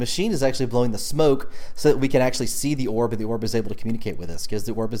that's what the machine is actually blowing the smoke, so that we can actually see the orb, and the orb is able to communicate with us. Because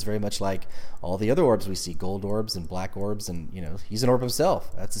the orb is very much like all the other orbs we see, gold orbs and black orbs, and he's an orb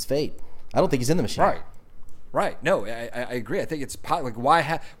himself. That's his fate. I don't think he's in the machine. Right. No, I agree. I think it's like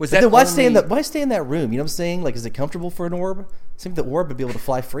why why stay in that room? You know what I'm saying? Like, is it comfortable for an orb? It seems the orb would be able to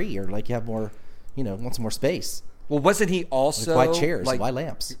fly free, or like you have more, want some more space. Well, wasn't he also like white chairs, white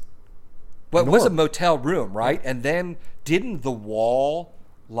lamps? Well, it was a motel room, right? And then didn't the wall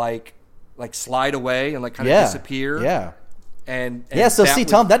like slide away and like kind of disappear? Yeah. And so see,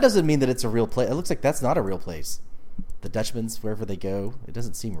 Tom, that doesn't mean that it's a real place. It looks like that's not a real place. The Dutchman's, wherever they go, it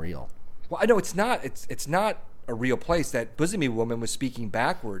doesn't seem real. Well, I know it's not. It's not a real place. That bosomy woman was speaking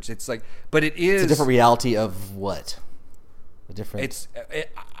backwards. It's like, but it is. It's a different reality of what? A different.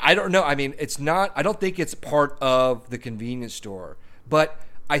 I don't know. I mean, it's not. I don't think it's part of the convenience store, but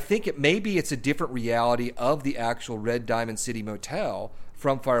I think maybe it's a different reality of the actual Red Diamond City Motel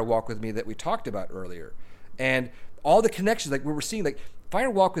from Fire Walk with Me that we talked about earlier, and all the connections like we were seeing. Like Fire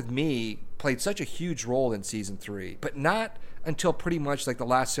Walk with Me played such a huge role in season 3, but not until pretty much like the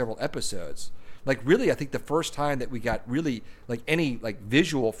last several episodes. Like really, I think the first time that we got really like any like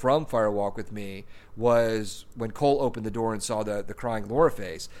visual from Fire Walk with Me was when Cole opened the door and saw the crying Laura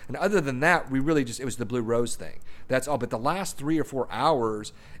face. And other than that, we really it was the Blue Rose thing. That's all. But the last 3 or 4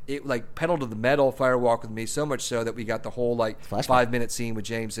 hours, it like pedal to the metal Fire Walk with Me, so much so that we got the whole like Flashback. 5-minute scene with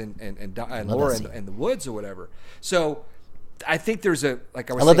James and Laura in the woods or whatever. So I think there's I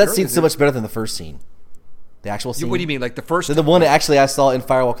love that scene so much better than the first scene. The actual scene. What do you mean? Like the first? So the one actually I saw in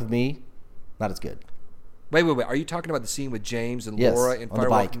Fire Walk with Me, not as good. Wait. Are you talking about the scene with James and Yes, Laura in on the Fire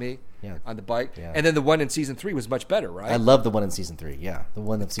Walk bike. with Me? Yeah. On the bike? Yeah. And then the one in season 3 was much better, right? I love the one in season 3. Yeah, the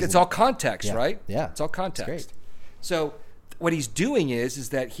one of season. It's all context, Yeah. right? Yeah. It's all context. It's great. So what he's doing is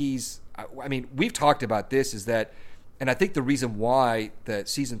that he's, I mean, we've talked about this, is that, and I think the reason why that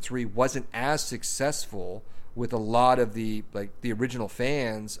season 3 wasn't as successful with a lot of the original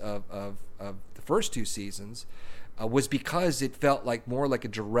fans of the first 2 seasons was because it felt like more like a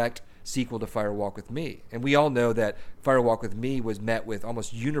direct sequel to Fire Walk with Me. And we all know that Fire Walk with Me was met with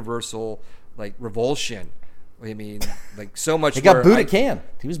almost universal like revulsion. I mean, like so much. He got booed at Cannes.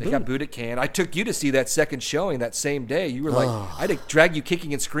 He was booed. Got booed at Cannes. I took you to see that second showing that same day. You were like, I had to drag you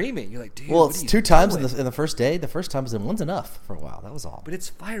kicking and screaming. You're like, dude. Well, what it's are you 2 times doing? in the first day. The first time was in one's enough for a while. That was all. But it's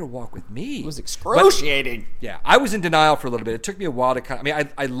Fire Walk with Me. It was excruciating. Yeah, I was in denial for a little bit. It took me a while to I mean,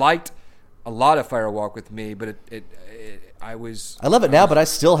 I liked a lot of Fire Walk with Me, but I love it now, but I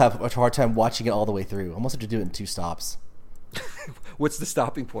still have a hard time watching it all the way through. I almost have to do it in 2 stops. What's the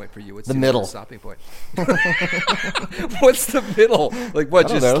stopping point for you? What's the middle stopping point? What's the middle? Like what? I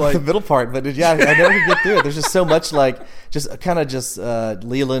don't Just know, like the middle part, but yeah, I never can get through it. There's just so much like just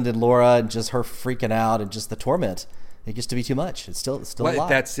Leland and Laura and just her freaking out and just the torment. It gets to be too much. It's still a lot.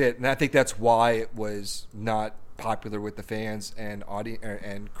 That's it, and I think that's why it was not popular with the fans and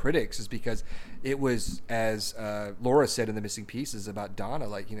and critics, is because it was, as Laura said in The Missing Pieces about Donna,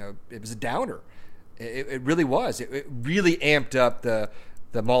 like, you know, it was a downer. It really was. It really amped up the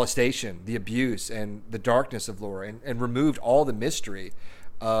molestation, the abuse, and the darkness of Laura, and removed all the mystery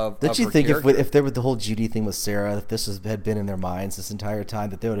of. Don't you her think character. if there was the whole Judy thing with Sarah, if this had been in their minds this entire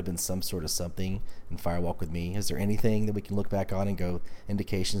time, that there would have been some sort of something in Fire Walk with Me? Is there anything that we can look back on and go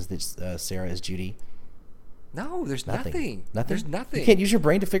indications that Sarah is Judy? No, there's nothing. There's nothing. You can't use your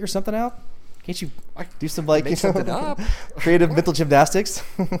brain to figure something out? Can't you do some make something up? creative mental gymnastics?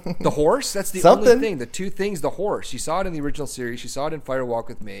 The horse? That's the only thing. The 2 things, the horse. You saw it in the original series. You saw it in Fire Walk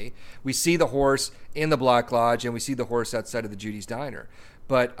with Me. We see the horse in the Black Lodge, and we see the horse outside of the Judy's Diner.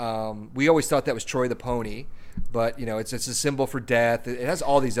 But we always thought that was Troy the pony. But, you know, it's a symbol for death. It has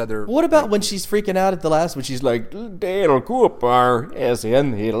all these other... What about when she's freaking out at the last, when she's like, Dale Cooper is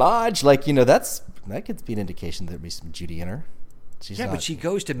in the lodge? Like, you know, that could be an indication that there's some Judy in her. But she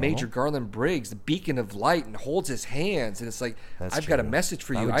goes to Major Garland Briggs, the beacon of light, and holds his hands. And it's like, I've got a message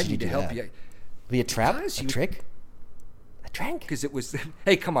for you. I need to help you. Be a trap? A trick? A trick? Because it was...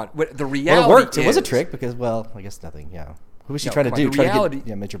 Hey, come on. The reality Well, it worked. is, it was a trick because, well, I guess nothing, yeah. Who was she trying to do? Trying to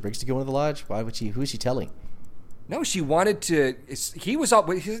get Major Briggs to go into the lodge? Why would she? Who is she telling? No, she wanted to. He was all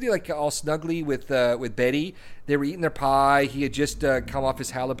snuggly with Betty. They were eating their pie. He had just come off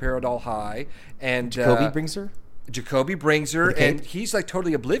his haloperidol high, and Jacoby brings her. Jacoby brings her, and he's like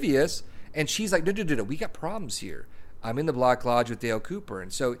totally oblivious. And she's like, no, we got problems here. I'm in the Black Lodge with Dale Cooper,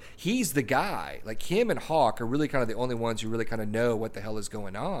 and so he's the guy. Like, him and Hawk are really kind of the only ones who really kind of know what the hell is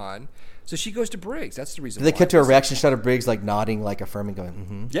going on. So she goes to Briggs. That's the reason. They cut to a reaction shot of Briggs like nodding, like affirming, going,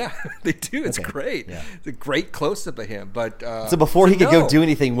 "Mm-hmm." Yeah, they do. It's great. Yeah. It's a great close up of him. But so before he could go do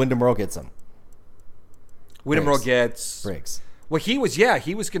anything, Wyndham Earl gets him. Wyndham Earl gets Briggs. Well, he was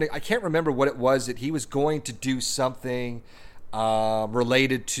gonna. I can't remember what it was that he was going to do something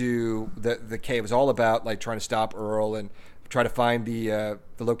related to the cave. It was all about like trying to stop Earl and try to find the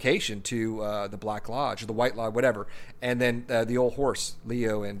location to the Black Lodge or the White Lodge, whatever. And then the old horse,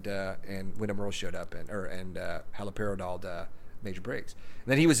 Leo and Wyndham Earl showed up and haloperidol Major Briggs.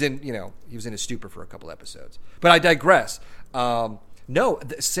 And then he was in his stupor for a couple episodes. But I digress.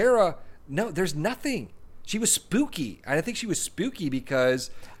 Sarah. No, there's nothing. She was spooky. And I think she was spooky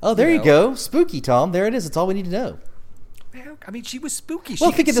because... Oh, there you go. Spooky, Tom. There it is. It's all we need to know. I mean, she was spooky.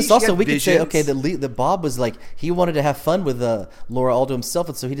 Well, think of this also. We could say, okay, that Bob was like, he wanted to have fun with Laura all to himself,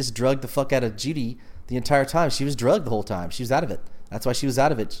 and so he just drugged the fuck out of Judy the entire time. She was drugged the whole time. She was out of it. That's why she was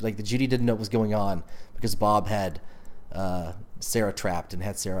out of it. Like, the Judy didn't know what was going on because Bob had Sarah trapped and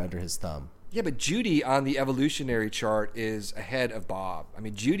had Sarah under his thumb. Yeah, but Judy on the evolutionary chart is ahead of Bob. I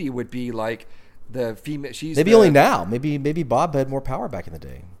mean, Judy would be like... the female, she's maybe only now. Maybe Bob had more power back in the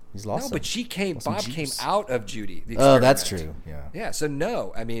day. He's lost. No, some. but she came. Lost some Bob came juice. out of Judy. The Oh, that's experiment. true. Yeah. Yeah. So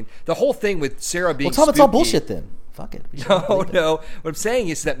no, I mean the whole thing with Sarah being. Well, Tom, it's all spooky- bullshit then. Fuck it. We should No, believe it. no. What I'm saying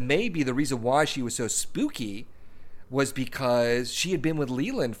is that maybe the reason why she was so spooky was because she had been with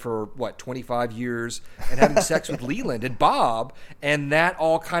Leland for 25 years and having sex with Leland and Bob, and that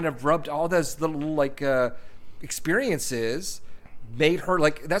all kind of rubbed all those little experiences made her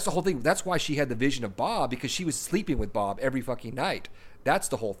that's the whole thing. That's why she had the vision of Bob, because she was sleeping with Bob every fucking night. That's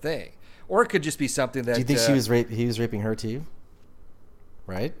the whole thing. Or it could just be something that. Do you think he was raping her too?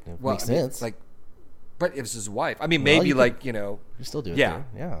 Right? It makes sense. But it was his wife. I mean, maybe you still do it. Yeah.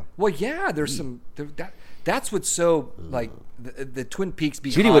 There. Yeah. Well, yeah. There's some. That's what's so the Twin Peaks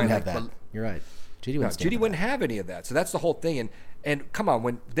behind. Judy wouldn't have that. You're right. Judy wouldn't have any of that. So that's the whole thing. And come on,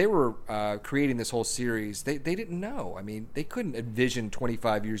 when they were creating this whole series, they didn't know. I mean, they couldn't envision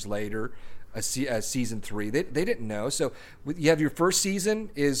 25 years later a season 3. They didn't know. So you have your first season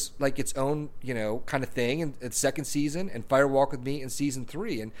is like its own kind of thing, and its second season, and Fire Walk with Me in season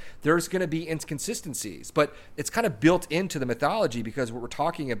 3, and there's going to be inconsistencies, but it's kind of built into the mythology, because what we're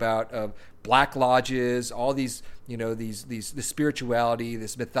talking about of black lodges, all these the spirituality,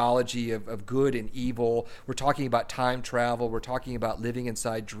 this mythology of good and evil. We're talking about time travel. We're talking about living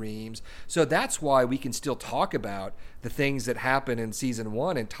inside dreams. So that's why we can still talk about the things that happen in season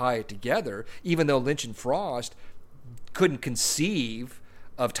 1 and tie it together, even though Lynch and Frost couldn't conceive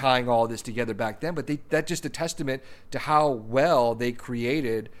of tying all this together back then. But that's just a testament to how well they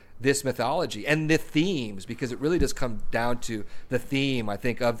created this mythology and the themes, because it really does come down to the theme, I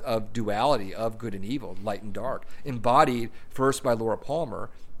think, of duality, of good and evil, light and dark, embodied first by Laura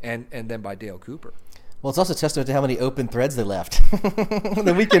Palmer and then by Dale Cooper. Well, it's also a testament to how many open threads they left.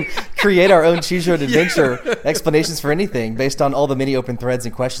 Then we can create our own choose your own adventure explanations for anything based on all the many open threads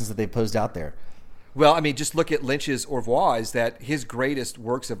and questions that they've posed out there. Well, I mean, just look at Lynch's Au revoir, is that his greatest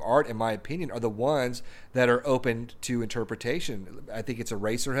works of art, in my opinion, are the ones that are open to interpretation. I think it's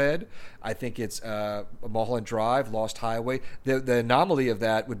Eraserhead. I think it's Mulholland Drive, Lost Highway. The anomaly of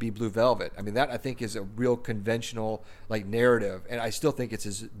that would be Blue Velvet. I mean, that I think is a real conventional narrative, and I still think it's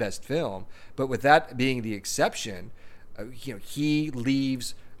his best film. But with that being the exception, he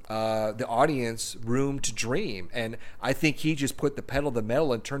leaves the audience room to dream, and I think he just put the pedal to the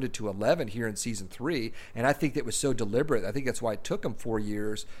metal and turned it to 11 here in season 3, and I think that was so deliberate. I think that's why it took him 4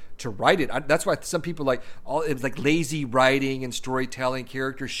 years to write it. That's why some people it was like lazy writing and storytelling.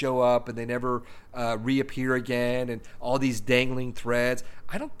 Characters show up and they never reappear again, and all these dangling threads.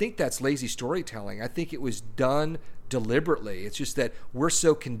 I don't think that's lazy storytelling. I think it was done deliberately. It's just that we're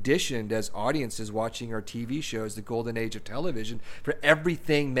so conditioned as audiences watching our TV shows, the golden age of television, for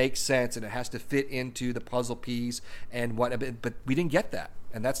everything makes sense and it has to fit into the puzzle piece and what. But we didn't get that,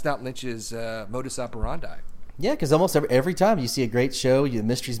 and that's not Lynch's modus operandi. Yeah, because almost every time you see a great show, the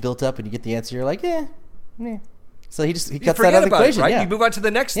mystery's built up, and you get the answer, you're like, yeah. So he cuts that out of the equation. It, right? Yeah. You move on to the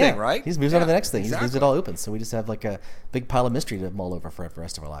next thing, right? He moves on to the next thing. Exactly. He leaves it all open. So we just have like a big pile of mystery to mull over for the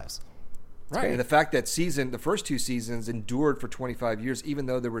rest of our lives. Right, and the fact that the first 2 seasons endured for 25 years, even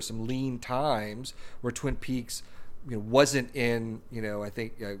though there were some lean times where Twin Peaks, wasn't in, I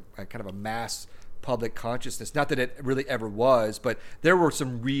think, a kind of a mass public consciousness. Not that it really ever was, but there were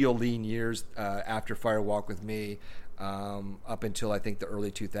some real lean years after Fire Walk with Me, up until I think the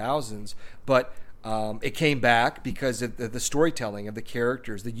early 2000s. But it came back because of the storytelling of the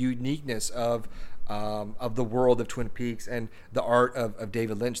characters, the uniqueness of the world of Twin Peaks, and the art of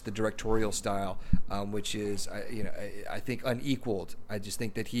David Lynch, the directorial style, which is, I think, unequaled. I just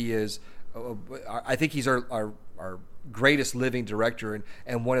think that he is. I think he's our greatest living director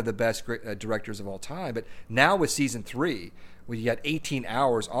and one of the best directors of all time. But now with season 3, we got 18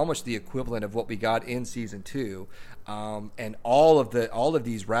 hours, almost the equivalent of what we got in season 2, and all of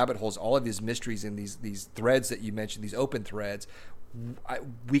these rabbit holes, all of these mysteries, and these threads that you mentioned, these open threads.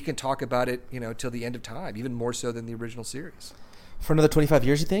 We can talk about it, till the end of time, even more so than the original series. For another 25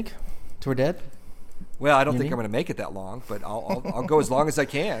 years, you think, till we're dead? Well, I don't think I'm going to make it that long, but I'll go as long as I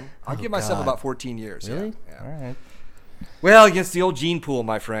can. I'll give myself about 14 years. Really? Yeah. All right. Well, against the old gene pool,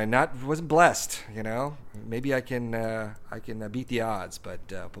 my friend. Wasn't blessed, Maybe I can beat the odds, but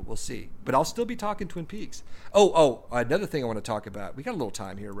we'll see. But I'll still be talking Twin Peaks. Oh, another thing I want to talk about. We got a little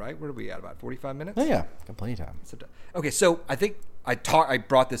time here, right? Where are we at? About 45 minutes? Oh yeah, got plenty of time. Okay, so I think I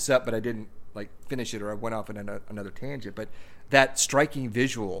brought this up, but I didn't finish it, or I went off in another tangent. But that striking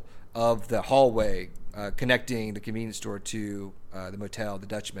visual of the hallway connecting the convenience store to the motel, the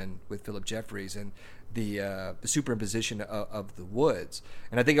Dutchman, with Philip Jeffries, and the superimposition of the woods.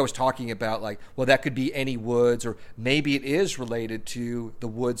 And I think I was talking about that could be any woods, or maybe it is related to the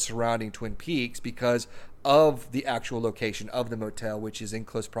woods surrounding Twin Peaks because of the actual location of the motel, which is in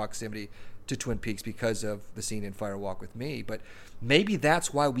close proximity to Twin Peaks because of the scene in Fire Walk with Me. But maybe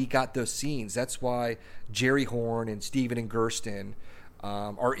that's why we got those scenes. That's why Jerry Horn and Steven and Gersten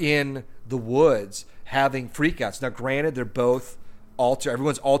are in the woods having freakouts. Now, granted, they're both altered.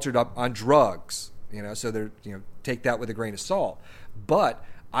 Everyone's altered up on drugs, so they're, take that with a grain of salt. But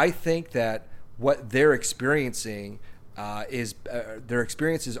I think that what they're experiencing is their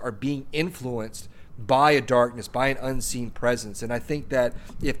experiences are being influenced by a darkness, by an unseen presence. And I think that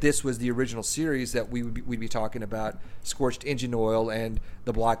if this was the original series, that we'd be talking about Scorched Engine Oil and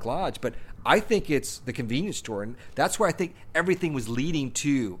the Black Lodge. But I think it's the convenience store, and that's where I think everything was leading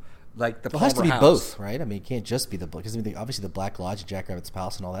to, like the Palmer House. It has to be House. both, right? I mean, it can't just be because obviously the Black Lodge and Jack Rabbit's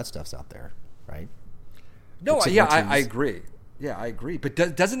Palace and all that stuff's out there, right? No, I agree. Yeah, I agree. But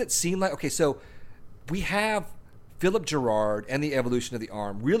doesn't it seem like, okay, so we have Philip Gerard and the Evolution of the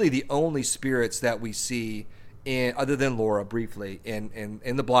Arm, really the only spirits that we see in, other than Laura briefly, in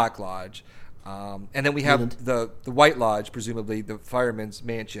the Black Lodge. And then we have the White Lodge, presumably the fireman's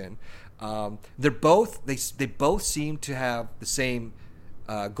mansion. They're both they both seem to have the same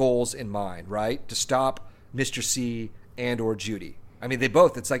goals in mind, right? To stop Mr. C and or Judy. I mean, they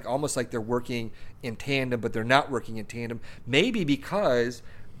both. It's like almost like they're working in tandem, but they're not working in tandem. Maybe because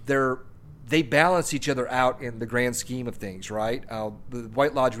they balance each other out in the grand scheme of things, right? The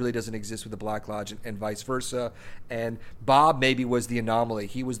White Lodge really doesn't exist with the Black Lodge and vice versa. And Bob maybe was the anomaly.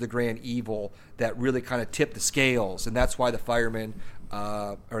 He was the grand evil that really kind of tipped the scales. And that's why the fireman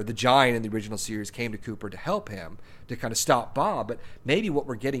or the giant in the original series came to Cooper to help him, to kind of stop Bob. But maybe what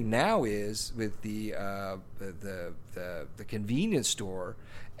we're getting now is with the convenience store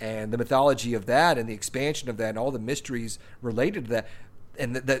and the mythology of that and the expansion of that and all the mysteries related to that,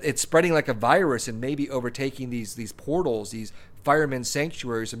 and that it's spreading like a virus and maybe overtaking these portals, these firemen's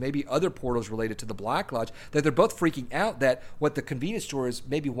sanctuaries, and maybe other portals related to the Black Lodge, that they're both freaking out that what the convenience store is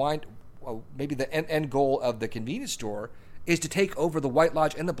maybe the end goal of the convenience store is to take over the White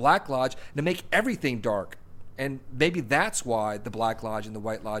Lodge and the Black Lodge and to make everything dark. And maybe that's why the Black Lodge and the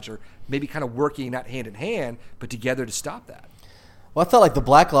White Lodge are maybe kind of working not hand in hand, but together to stop that. Well, I felt like the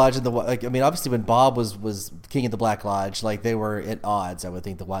Black Lodge and obviously when Bob was king of the Black Lodge, like they were at odds. I would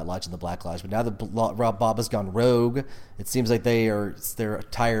think the White Lodge and the Black Lodge, but now that Bob has gone rogue, it seems like they're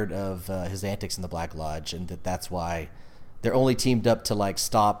tired of his antics in the Black Lodge, and that's why they're only teamed up to like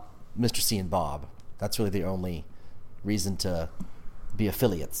stop Mr. C and Bob. That's really the only reason to be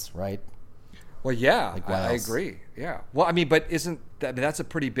affiliates, right? Well, yeah, like I agree. Yeah. Well, I mean, but that's a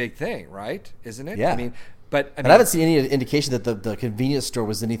pretty big thing, right? Isn't it? Yeah. I mean, but I haven't seen any indication that the convenience store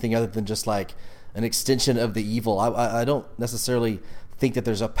was anything other than just like an extension of the evil. I don't necessarily think that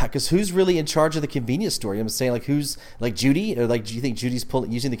there's because who's really in charge of the convenience store? I'm saying like who's like Judy, or like do you think Judy's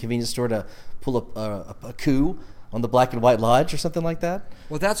using the convenience store to pull a coup on the Black and White Lodge or something like that?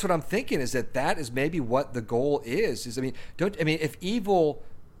 Well, that's what I'm thinking. Is that is maybe what the goal is? If evil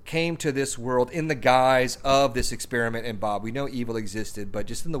came to this world in the guise of this experiment in Bob. We know evil existed, but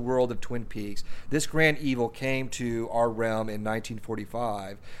just in the world of Twin Peaks, this grand evil came to our realm in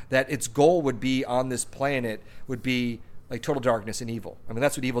 1945, that its goal would be on this planet would be like total darkness and evil. I mean,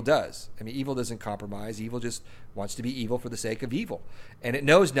 that's what evil does. I mean, evil doesn't compromise. Evil just wants to be evil for the sake of evil. And it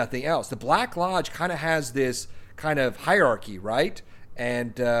knows nothing else. The Black Lodge kind of has this kind of hierarchy, right?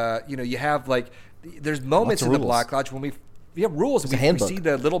 And, you have like, there's moments in the Black Lodge when we have rules. We see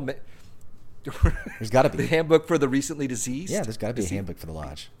the little... There's got to be the handbook for the recently deceased. Yeah, there's got to be a handbook for the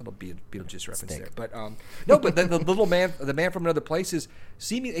lodge. Little Beetlejuice reference there, but no. But the little man, the man from another place, is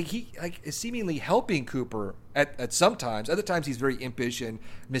seemingly helping Cooper at sometimes. Other times he's very impish and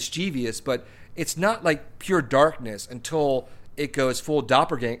mischievous, but it's not like pure darkness until it goes full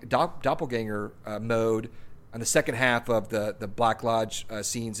doppelganger mode on the second half of the Black Lodge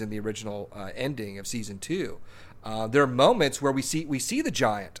scenes in the original ending of season 2. There are moments where we see the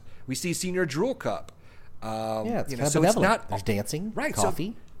giant. We see Senior Drool Cup. It's kind of so benevolent. It's not there's dancing, right?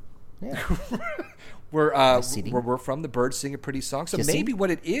 Coffee. So, yeah. we're from the Birds Sing a Pretty Song. So Kissing. Maybe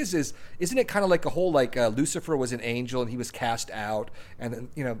what it isn't it kind of like a whole Lucifer was an angel and he was cast out and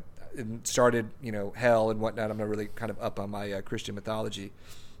then and started hell and whatnot. I'm not really kind of up on my Christian mythology,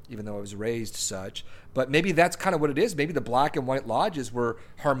 even though I was raised such. But maybe that's kind of what it is. Maybe the Black and White Lodges were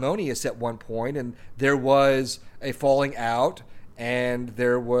harmonious at one point, and there was a falling out, and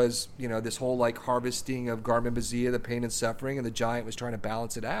there was, this whole harvesting of garmonbozia, the pain and suffering, and the giant was trying to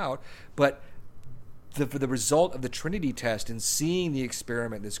balance it out. But for the result of the Trinity test and seeing the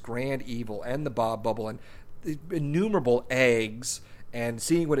experiment, this grand evil and the Bob bubble and the innumerable eggs, and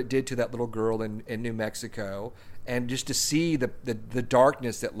seeing what it did to that little girl in New Mexico, and just to see the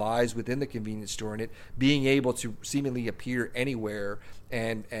darkness that lies within the convenience store and it being able to seemingly appear anywhere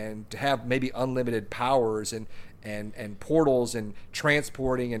and to have maybe unlimited powers and portals and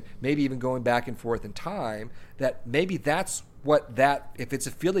transporting and maybe even going back and forth in time, that maybe that's what that, if it's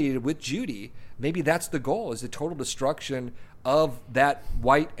affiliated with Judy, maybe that's the goal, is the total destruction of that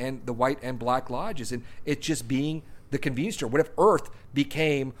white and black lodges, and it just being the convenience store. What if Earth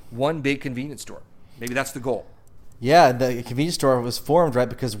became one big convenience store? Maybe that's the goal. Yeah, the convenience store was formed, right,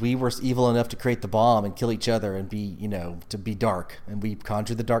 because we were evil enough to create the bomb and kill each other and be, to be dark, and we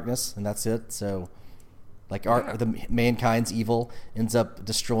conjured the darkness, and that's it. So, like, the mankind's evil ends up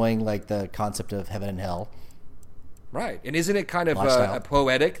destroying, like, the concept of heaven and hell. Right, and isn't it kind of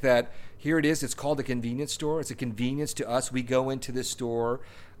poetic that here it is? It's called a convenience store. It's a convenience to us. We go into this store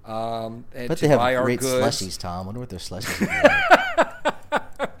and but to buy our goods. But they have great slushies, Tom. I wonder what their slushies are like.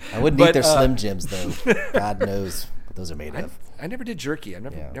 I wouldn't eat their Slim Jims, though. God knows what those are made of. I never did jerky. I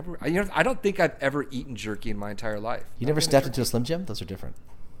don't think I've ever eaten jerky in my entire life. You never stepped into a Slim Jim? Those are different.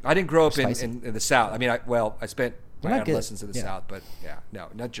 I didn't grow up in the South. I mean, I spent my adolescence in the South, but no,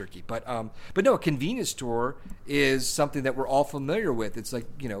 not jerky. But no, a convenience store is something that we're all familiar with. It's like,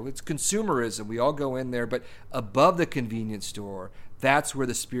 it's consumerism. We all go in there, but above the convenience store, that's where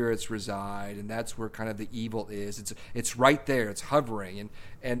the spirits reside, and that's where kind of the evil is. It's right there. It's hovering,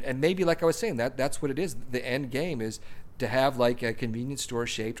 and maybe, like I was saying, that's what it is. The end game is to have like a convenience store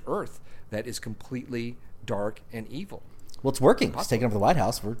shaped Earth that is completely dark and evil. Well, it's working. It's taking over the White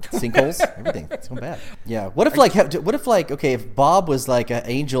House for sinkholes, everything. It's going bad. Yeah. What if if Bob was like an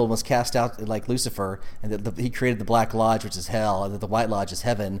angel and was cast out like Lucifer, and that he created the Black Lodge, which is hell, and that the White Lodge is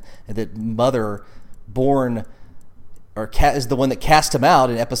heaven, and that Mother, born or is the one that cast him out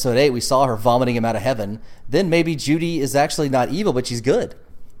in episode 8. We saw her vomiting him out of heaven. Then maybe Judy is actually not evil, but she's good.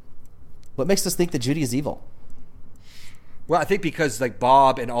 What makes us think that Judy is evil? Well, I think because like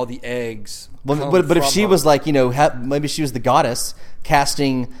Bob and all the eggs. Well, but if she was like, maybe she was the goddess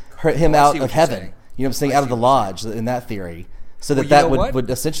casting him out of heaven. You know what I'm saying? Out of the lodge in that theory. So that would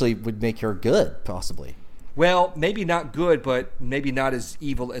essentially would make her good, possibly. Well, maybe not good, but maybe not as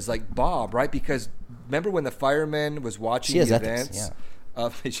evil as like Bob, right? Because remember when the fireman was watching the events?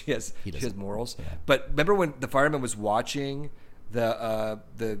 She has morals. Yeah. But remember when the fireman was watching the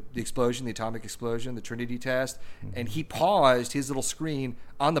explosion, the atomic explosion, the Trinity test, and he paused his little screen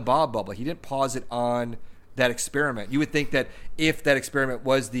on the Bob bubble. He didn't pause it on that experiment. You would think that if that experiment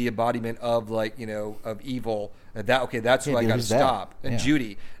was the embodiment of of evil, that's who I got to stop. And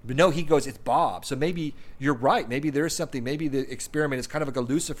Judy, but no, he goes, it's Bob. So maybe you're right. Maybe there's something. Maybe the experiment is kind of like a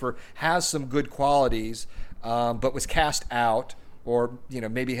Lucifer, has some good qualities, but was cast out. Or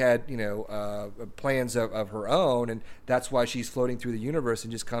maybe had plans of her own, and that's why she's floating through the universe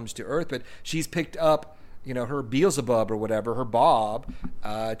and just comes to Earth. But she's picked up her Beelzebub or whatever, her Bob,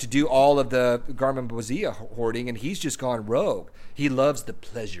 to do all of the garmonbozia hoarding, and he's just gone rogue. He loves the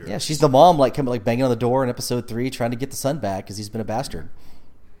pleasure. Yeah, she's the mom, coming banging on the door in episode 3, trying to get the son back because he's been a bastard.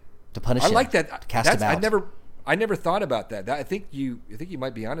 To punish him. I like that. To cast him out. I never thought about that. I think you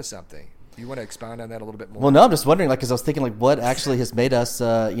might be onto something. You want to expound on that a little bit more? Well, no, I'm just wondering, because I was thinking, what actually has made us,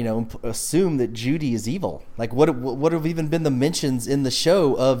 assume that Judy is evil? What have even been the mentions in the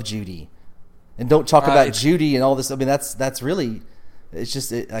show of Judy? And don't talk about Judy and all this. I mean, that's really, it's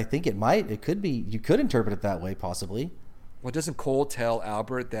just. I think it could be. You could interpret it that way, possibly. Well, doesn't Cole tell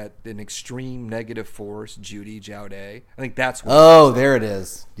Albert that an extreme negative force, Judy Jaude? I think that's what. Oh, there it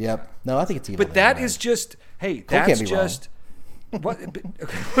is. Yep. No, I think it's evil. But that is just. Hey, Cole that's just. Wrong. What?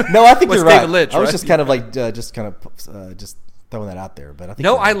 No, I think you're right. Lynch, I was just kind of just throwing that out there, but I think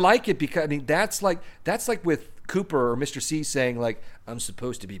I like it because that's like with Cooper or Mr. C saying I'm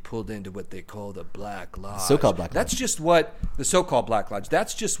supposed to be pulled into what they call the Black Lodge. So-called Black Lodge. That's just what the so-called Black Lodge.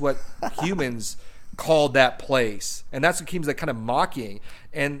 That's just what humans called that place, and that's what seems kind of mocking.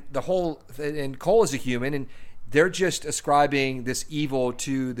 And and Cole is a human, and they're just ascribing this evil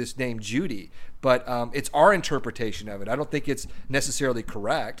to this name Judy. But it's our interpretation of it. I don't think it's necessarily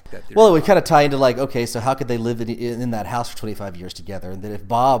correct. Well, it would kind of tie into so how could they live in that house for 25 years together? And then if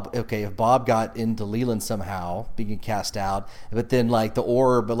Bob got into Leland somehow, being cast out, but then the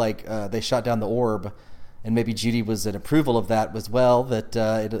orb, they shot down the orb, and maybe Judy was an approval of that as well, that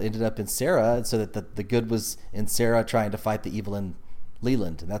it ended up in Sarah, and so that the good was in Sarah trying to fight the evil in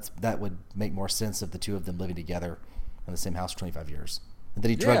Leland. And that would make more sense of the two of them living together in the same house for 25 years. And then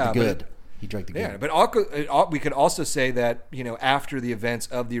he drugged the good. He drank the game. But we could also say that after the events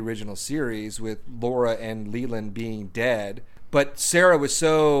of the original series, with Laura and Leland being dead, but Sarah was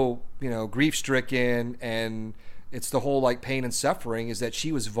so grief stricken, and it's the whole pain and suffering, is that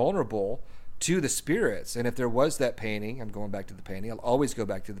she was vulnerable to the spirits. And if there was that painting, I'm going back to the painting. I'll always go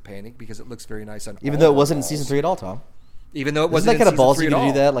back to the painting because it looks very nice on Even all though it the wasn't in walls. season 3 at all, Tom. Even though it Isn't wasn't that in kind of season ballsy 3 to at do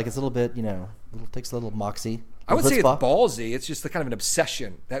all. that? Like it's a little bit, takes a little moxie. I would say it's chutzpah. ballsy. It's just the kind of an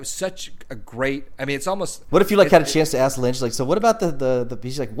obsession. That was such a great. I mean, it's almost. What if you had a chance to ask Lynch, like, so what about the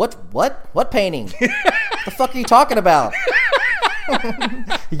he's like, what painting? What the fuck are you talking about?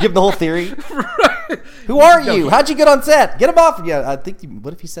 You give him the whole theory. Right. Who are you? How'd you get on set? Get him off. Yeah, I think.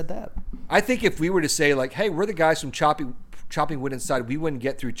 What if he said that? I think if we were to say like, hey, we're the guys from chopping wood inside, we wouldn't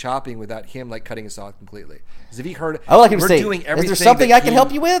get through chopping without him like cutting us off completely. Because if he heard, I would like him to we're say, doing is everything there something that I can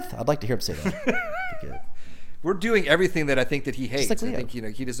help you with? I'd like to hear him say that. We're doing everything that I think that he hates. like I Leo.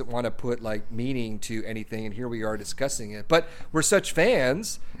 think he doesn't want to put like meaning to anything, and here we are discussing it. But we're such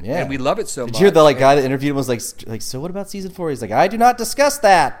fans, and we love it so much. Did you hear the guy that interviewed him was like, so what about season 4? He's like, I do not discuss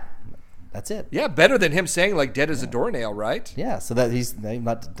that. That's it. Yeah, better than him saying like dead as a doornail, right? Yeah, so that he's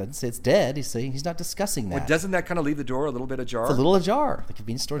not doesn't say it's dead. He's saying he's not discussing that. Or doesn't that kind of leave the door a little bit ajar? It's a little ajar. The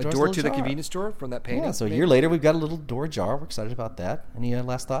convenience store a door's door a to little the ajar. convenience store from that painting. Yeah, so a maybe? year later we've got a little door ajar. We're excited about that. Any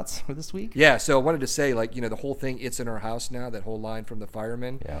last thoughts for this week? Yeah, so I wanted to say like the whole thing. It's in our house now. That whole line from the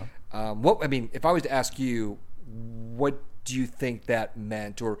fireman. Yeah. If I was to ask you, what do you think that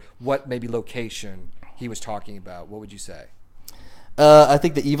meant, or what maybe location he was talking about? What would you say? I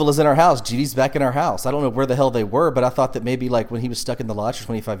think the evil is in our house. Judy's back in our house. I don't know where the hell they were, but I thought that maybe like when he was stuck in the lodge for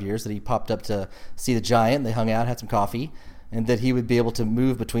 25 years that he popped up to see the giant and they hung out, had some coffee, and that he would be able to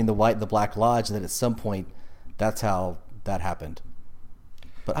move between the white and the black lodge, and that at some point that's how that happened.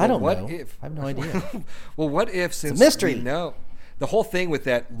 But I don't know. I have no idea. Well, what if, since it's a mystery. we know the whole thing with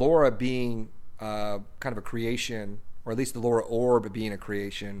that Laura being kind of a creation, or at least the Laura orb being a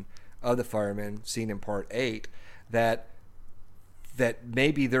creation of the firemen seen in part 8, that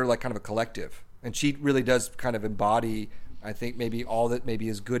maybe they're like kind of a collective, and she really does kind of embody, I think, maybe all that maybe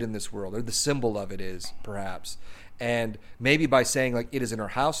is good in this world, or the symbol of it is perhaps. And maybe by saying like it is in her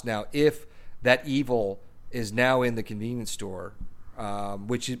house now, if that evil is now in the convenience store,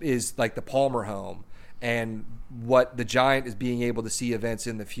 which is like the Palmer home, and what the giant is being able to see events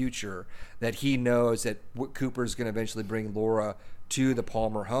in the future, that he knows that Cooper is going to eventually bring Laura to the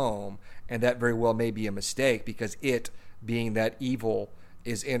Palmer home, and that very well may be a mistake, because it being that evil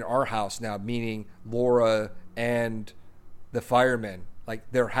is in our house now, meaning Laura and the firemen,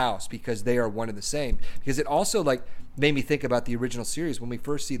 like their house, because they are one and the same. Because it also like made me think about the original series when we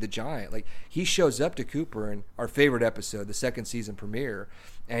first see the giant. Like he shows up to Cooper in our favorite episode, the second season premiere,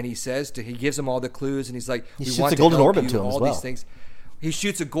 and he gives him all the clues, and he's like, he we shoots want a golden help orb you, into him all as well. these things. He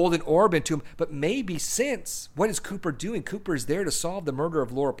shoots a golden orb into him, but maybe what is Cooper doing? Cooper is there to solve the murder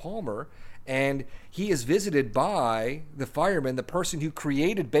of Laura Palmer, and he is visited by the fireman, the person who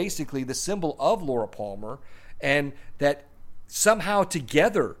created basically the symbol of Laura Palmer, and that somehow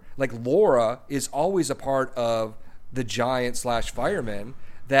together, like Laura is always a part of the giant / fireman,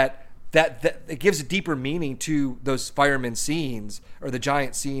 that it gives a deeper meaning to those fireman scenes, or the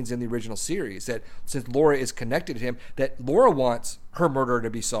giant scenes in the original series, that since Laura is connected to him, that Laura wants her murder to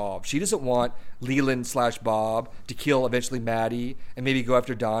be solved. She doesn't want Leland / Bob to kill eventually Maddie and maybe go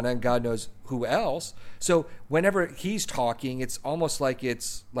after Donna and God knows who else. So whenever he's talking, it's almost like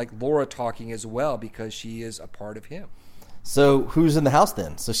it's like Laura talking as well, because she is a part of him. So who's in the house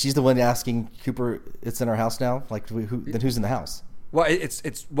then? So she's the one asking Cooper, it's in our house now? Like then who's in the house? Well,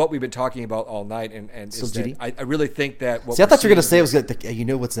 it's what we've been talking about all night, and So is Judy? that I really think that. See, I thought you were going to say it was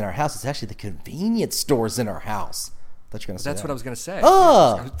what's in our house. It's actually the convenience store's in our house. I thought you were going to say That's that. what I was going to say.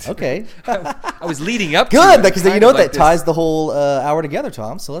 Oh, okay. I was leading up to Good, it, because kind you know of that like this. ties the whole hour together,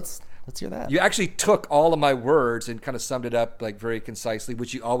 Tom. So let's hear that. You actually took all of my words and kind of summed it up like very concisely,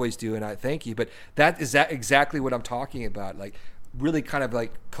 which you always do, and I thank you. But that is exactly what I'm talking about. Like really kind of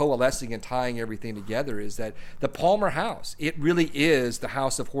like coalescing and tying everything together, is that the Palmer house, it really is the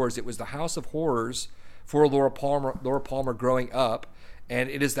house of horrors. It was the house of horrors for Laura Palmer growing up, and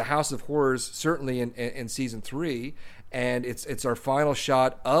it is the house of horrors certainly in season 3, and it's our final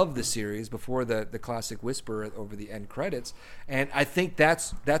shot of the series before the classic whisper over the end credits. And I think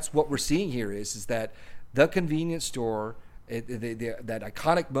that's what we're seeing here is that the convenience store, that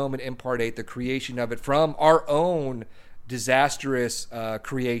iconic moment in part 8, the creation of it from our own disastrous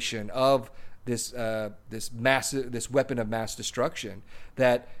creation of this weapon of mass destruction,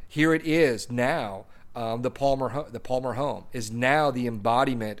 that here it is now. The Palmer home is now the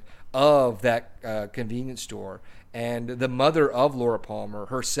embodiment of that convenience store, and the mother of Laura Palmer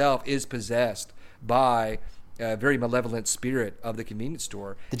herself is possessed by a very malevolent spirit of the convenience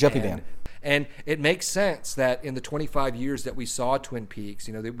store, the jumping man. And it makes sense that in the 25 years that we saw Twin Peaks,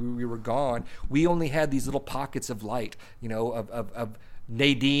 that we were gone, we only had these little pockets of light, of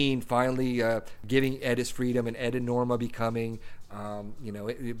Nadine finally giving Ed his freedom, and Ed and Norma becoming,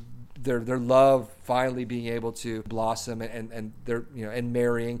 their love finally being able to blossom, and their and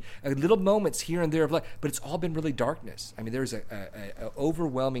marrying. Little moments here and there of life, but it's all been really darkness. I mean, there's a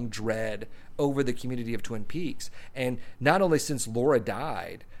overwhelming dread over the community of Twin Peaks, and not only since Laura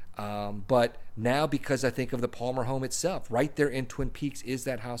died. But now, because I think of the Palmer home itself, right there in Twin Peaks is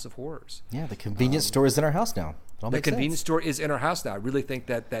that House of Horrors. Yeah, the convenience store is in our house now. The convenience store is in our house now. I really think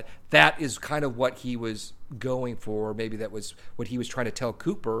that is kind of what he was going for. Maybe that was what he was trying to tell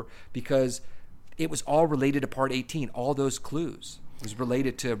Cooper, because it was all related to Part 18. All those clues. It was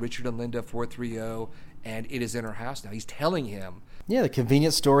related to Richard and Linda 430, and it is in our house now. He's telling him. Yeah, the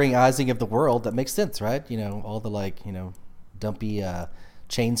convenience storing-izing of the world. That makes sense, right? All the dumpy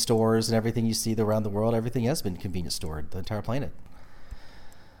chain stores and everything you see around the world, everything has been convenience stored, the entire planet.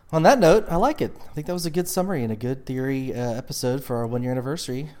 On that note, I like it. I think that was a good summary and a good theory episode for our 1-year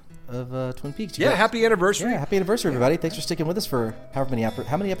anniversary of Twin Peaks. Happy anniversary. Yeah, happy anniversary, everybody. Thanks for sticking with us for how many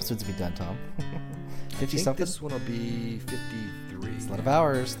episodes have we done, Tom? 50 something? This one will be 53. It's a lot of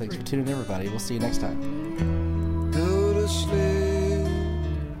hours. Thanks for tuning in, everybody. We'll see you next time. Go to sleep.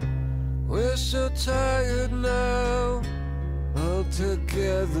 We're so tired now. All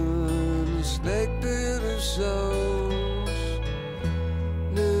together in a snake pit of souls.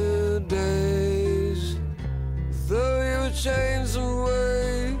 New days. Throw your chains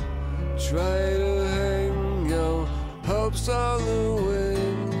away. Try to hang your hopes on the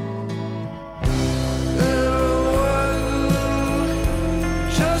wind.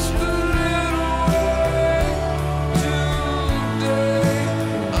 Just a little way today.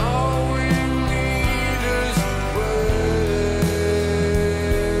 All we need is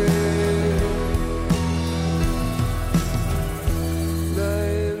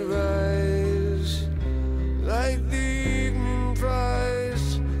night rise like the evening prize.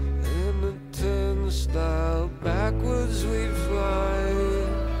 In a turnstile backwards we'd fly.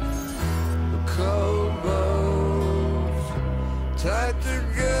 The cold bones tied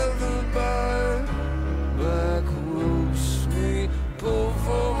together.